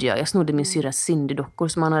 Gud ja, jag snodde min syrra Cindy-dockor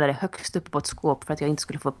som han hade högst uppe på ett skåp för att jag inte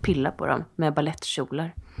skulle få pilla på dem. Med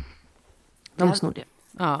ballettkjolar. De snodde jag.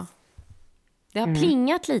 Ja. Det har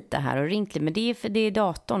plingat lite här och ringt lite, men det är för det är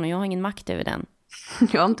datorn och jag har ingen makt över den.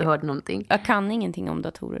 Jag har inte hört någonting. Jag kan ingenting om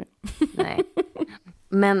datorer. Nej.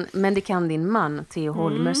 Men det kan din man, Theo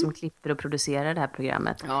Holmer, som klipper och producerar det här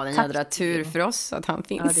programmet. Ja, den jädra tur för oss att han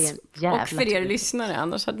finns. Ja, det är en och för er lyssnare,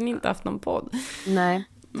 annars hade ni inte haft någon podd. Nej,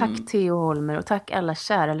 tack Theo Holmer och tack alla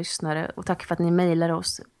kära lyssnare. Och tack för att ni mejlar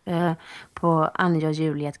oss på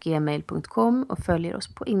anjajulia@gmail.com och följer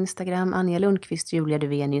oss på Instagram, Anja Lundqvist, Julia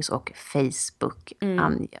Duvenius och Facebook,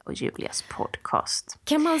 Anja och Julias podcast.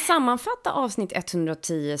 Kan man sammanfatta avsnitt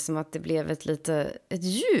 110 som att det blev ett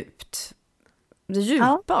djupt Det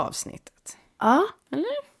djupa avsnittet. Ja.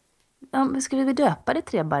 Eller? Ja, men ska vi döpa det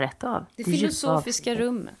 3 bara rätt av? Det filosofiska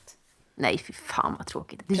rummet. Nej, fy fan vad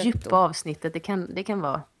tråkigt. Det djupa avsnittet, det kan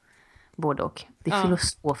vara både och. Det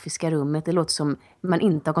filosofiska rummet, det låter som man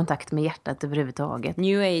inte har kontakt med hjärtat överhuvudtaget.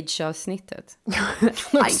 New Age-avsnittet.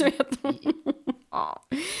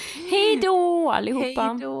 Hej då allihopa.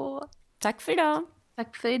 Hej då. Tack för idag.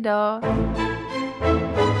 Tack för idag.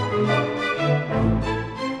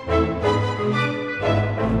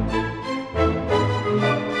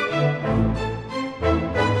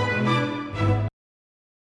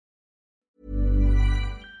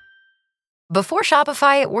 Before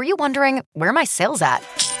Shopify, were you wondering, where are my sales at?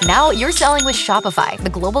 Now you're selling with Shopify, the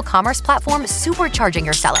global commerce platform supercharging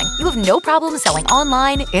your selling. You have no problem selling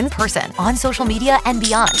online, in person, on social media, and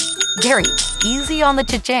beyond. Gary, easy on the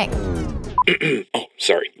cha-ching. Oh,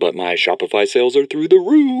 sorry, but my Shopify sales are through the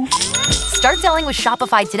roof. Start selling with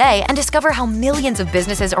Shopify today and discover how millions of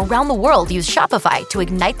businesses around the world use Shopify to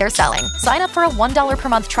ignite their selling. Sign up for a $1 per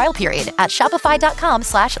month trial period at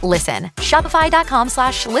shopify.com/listen.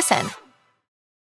 Shopify.com/listen.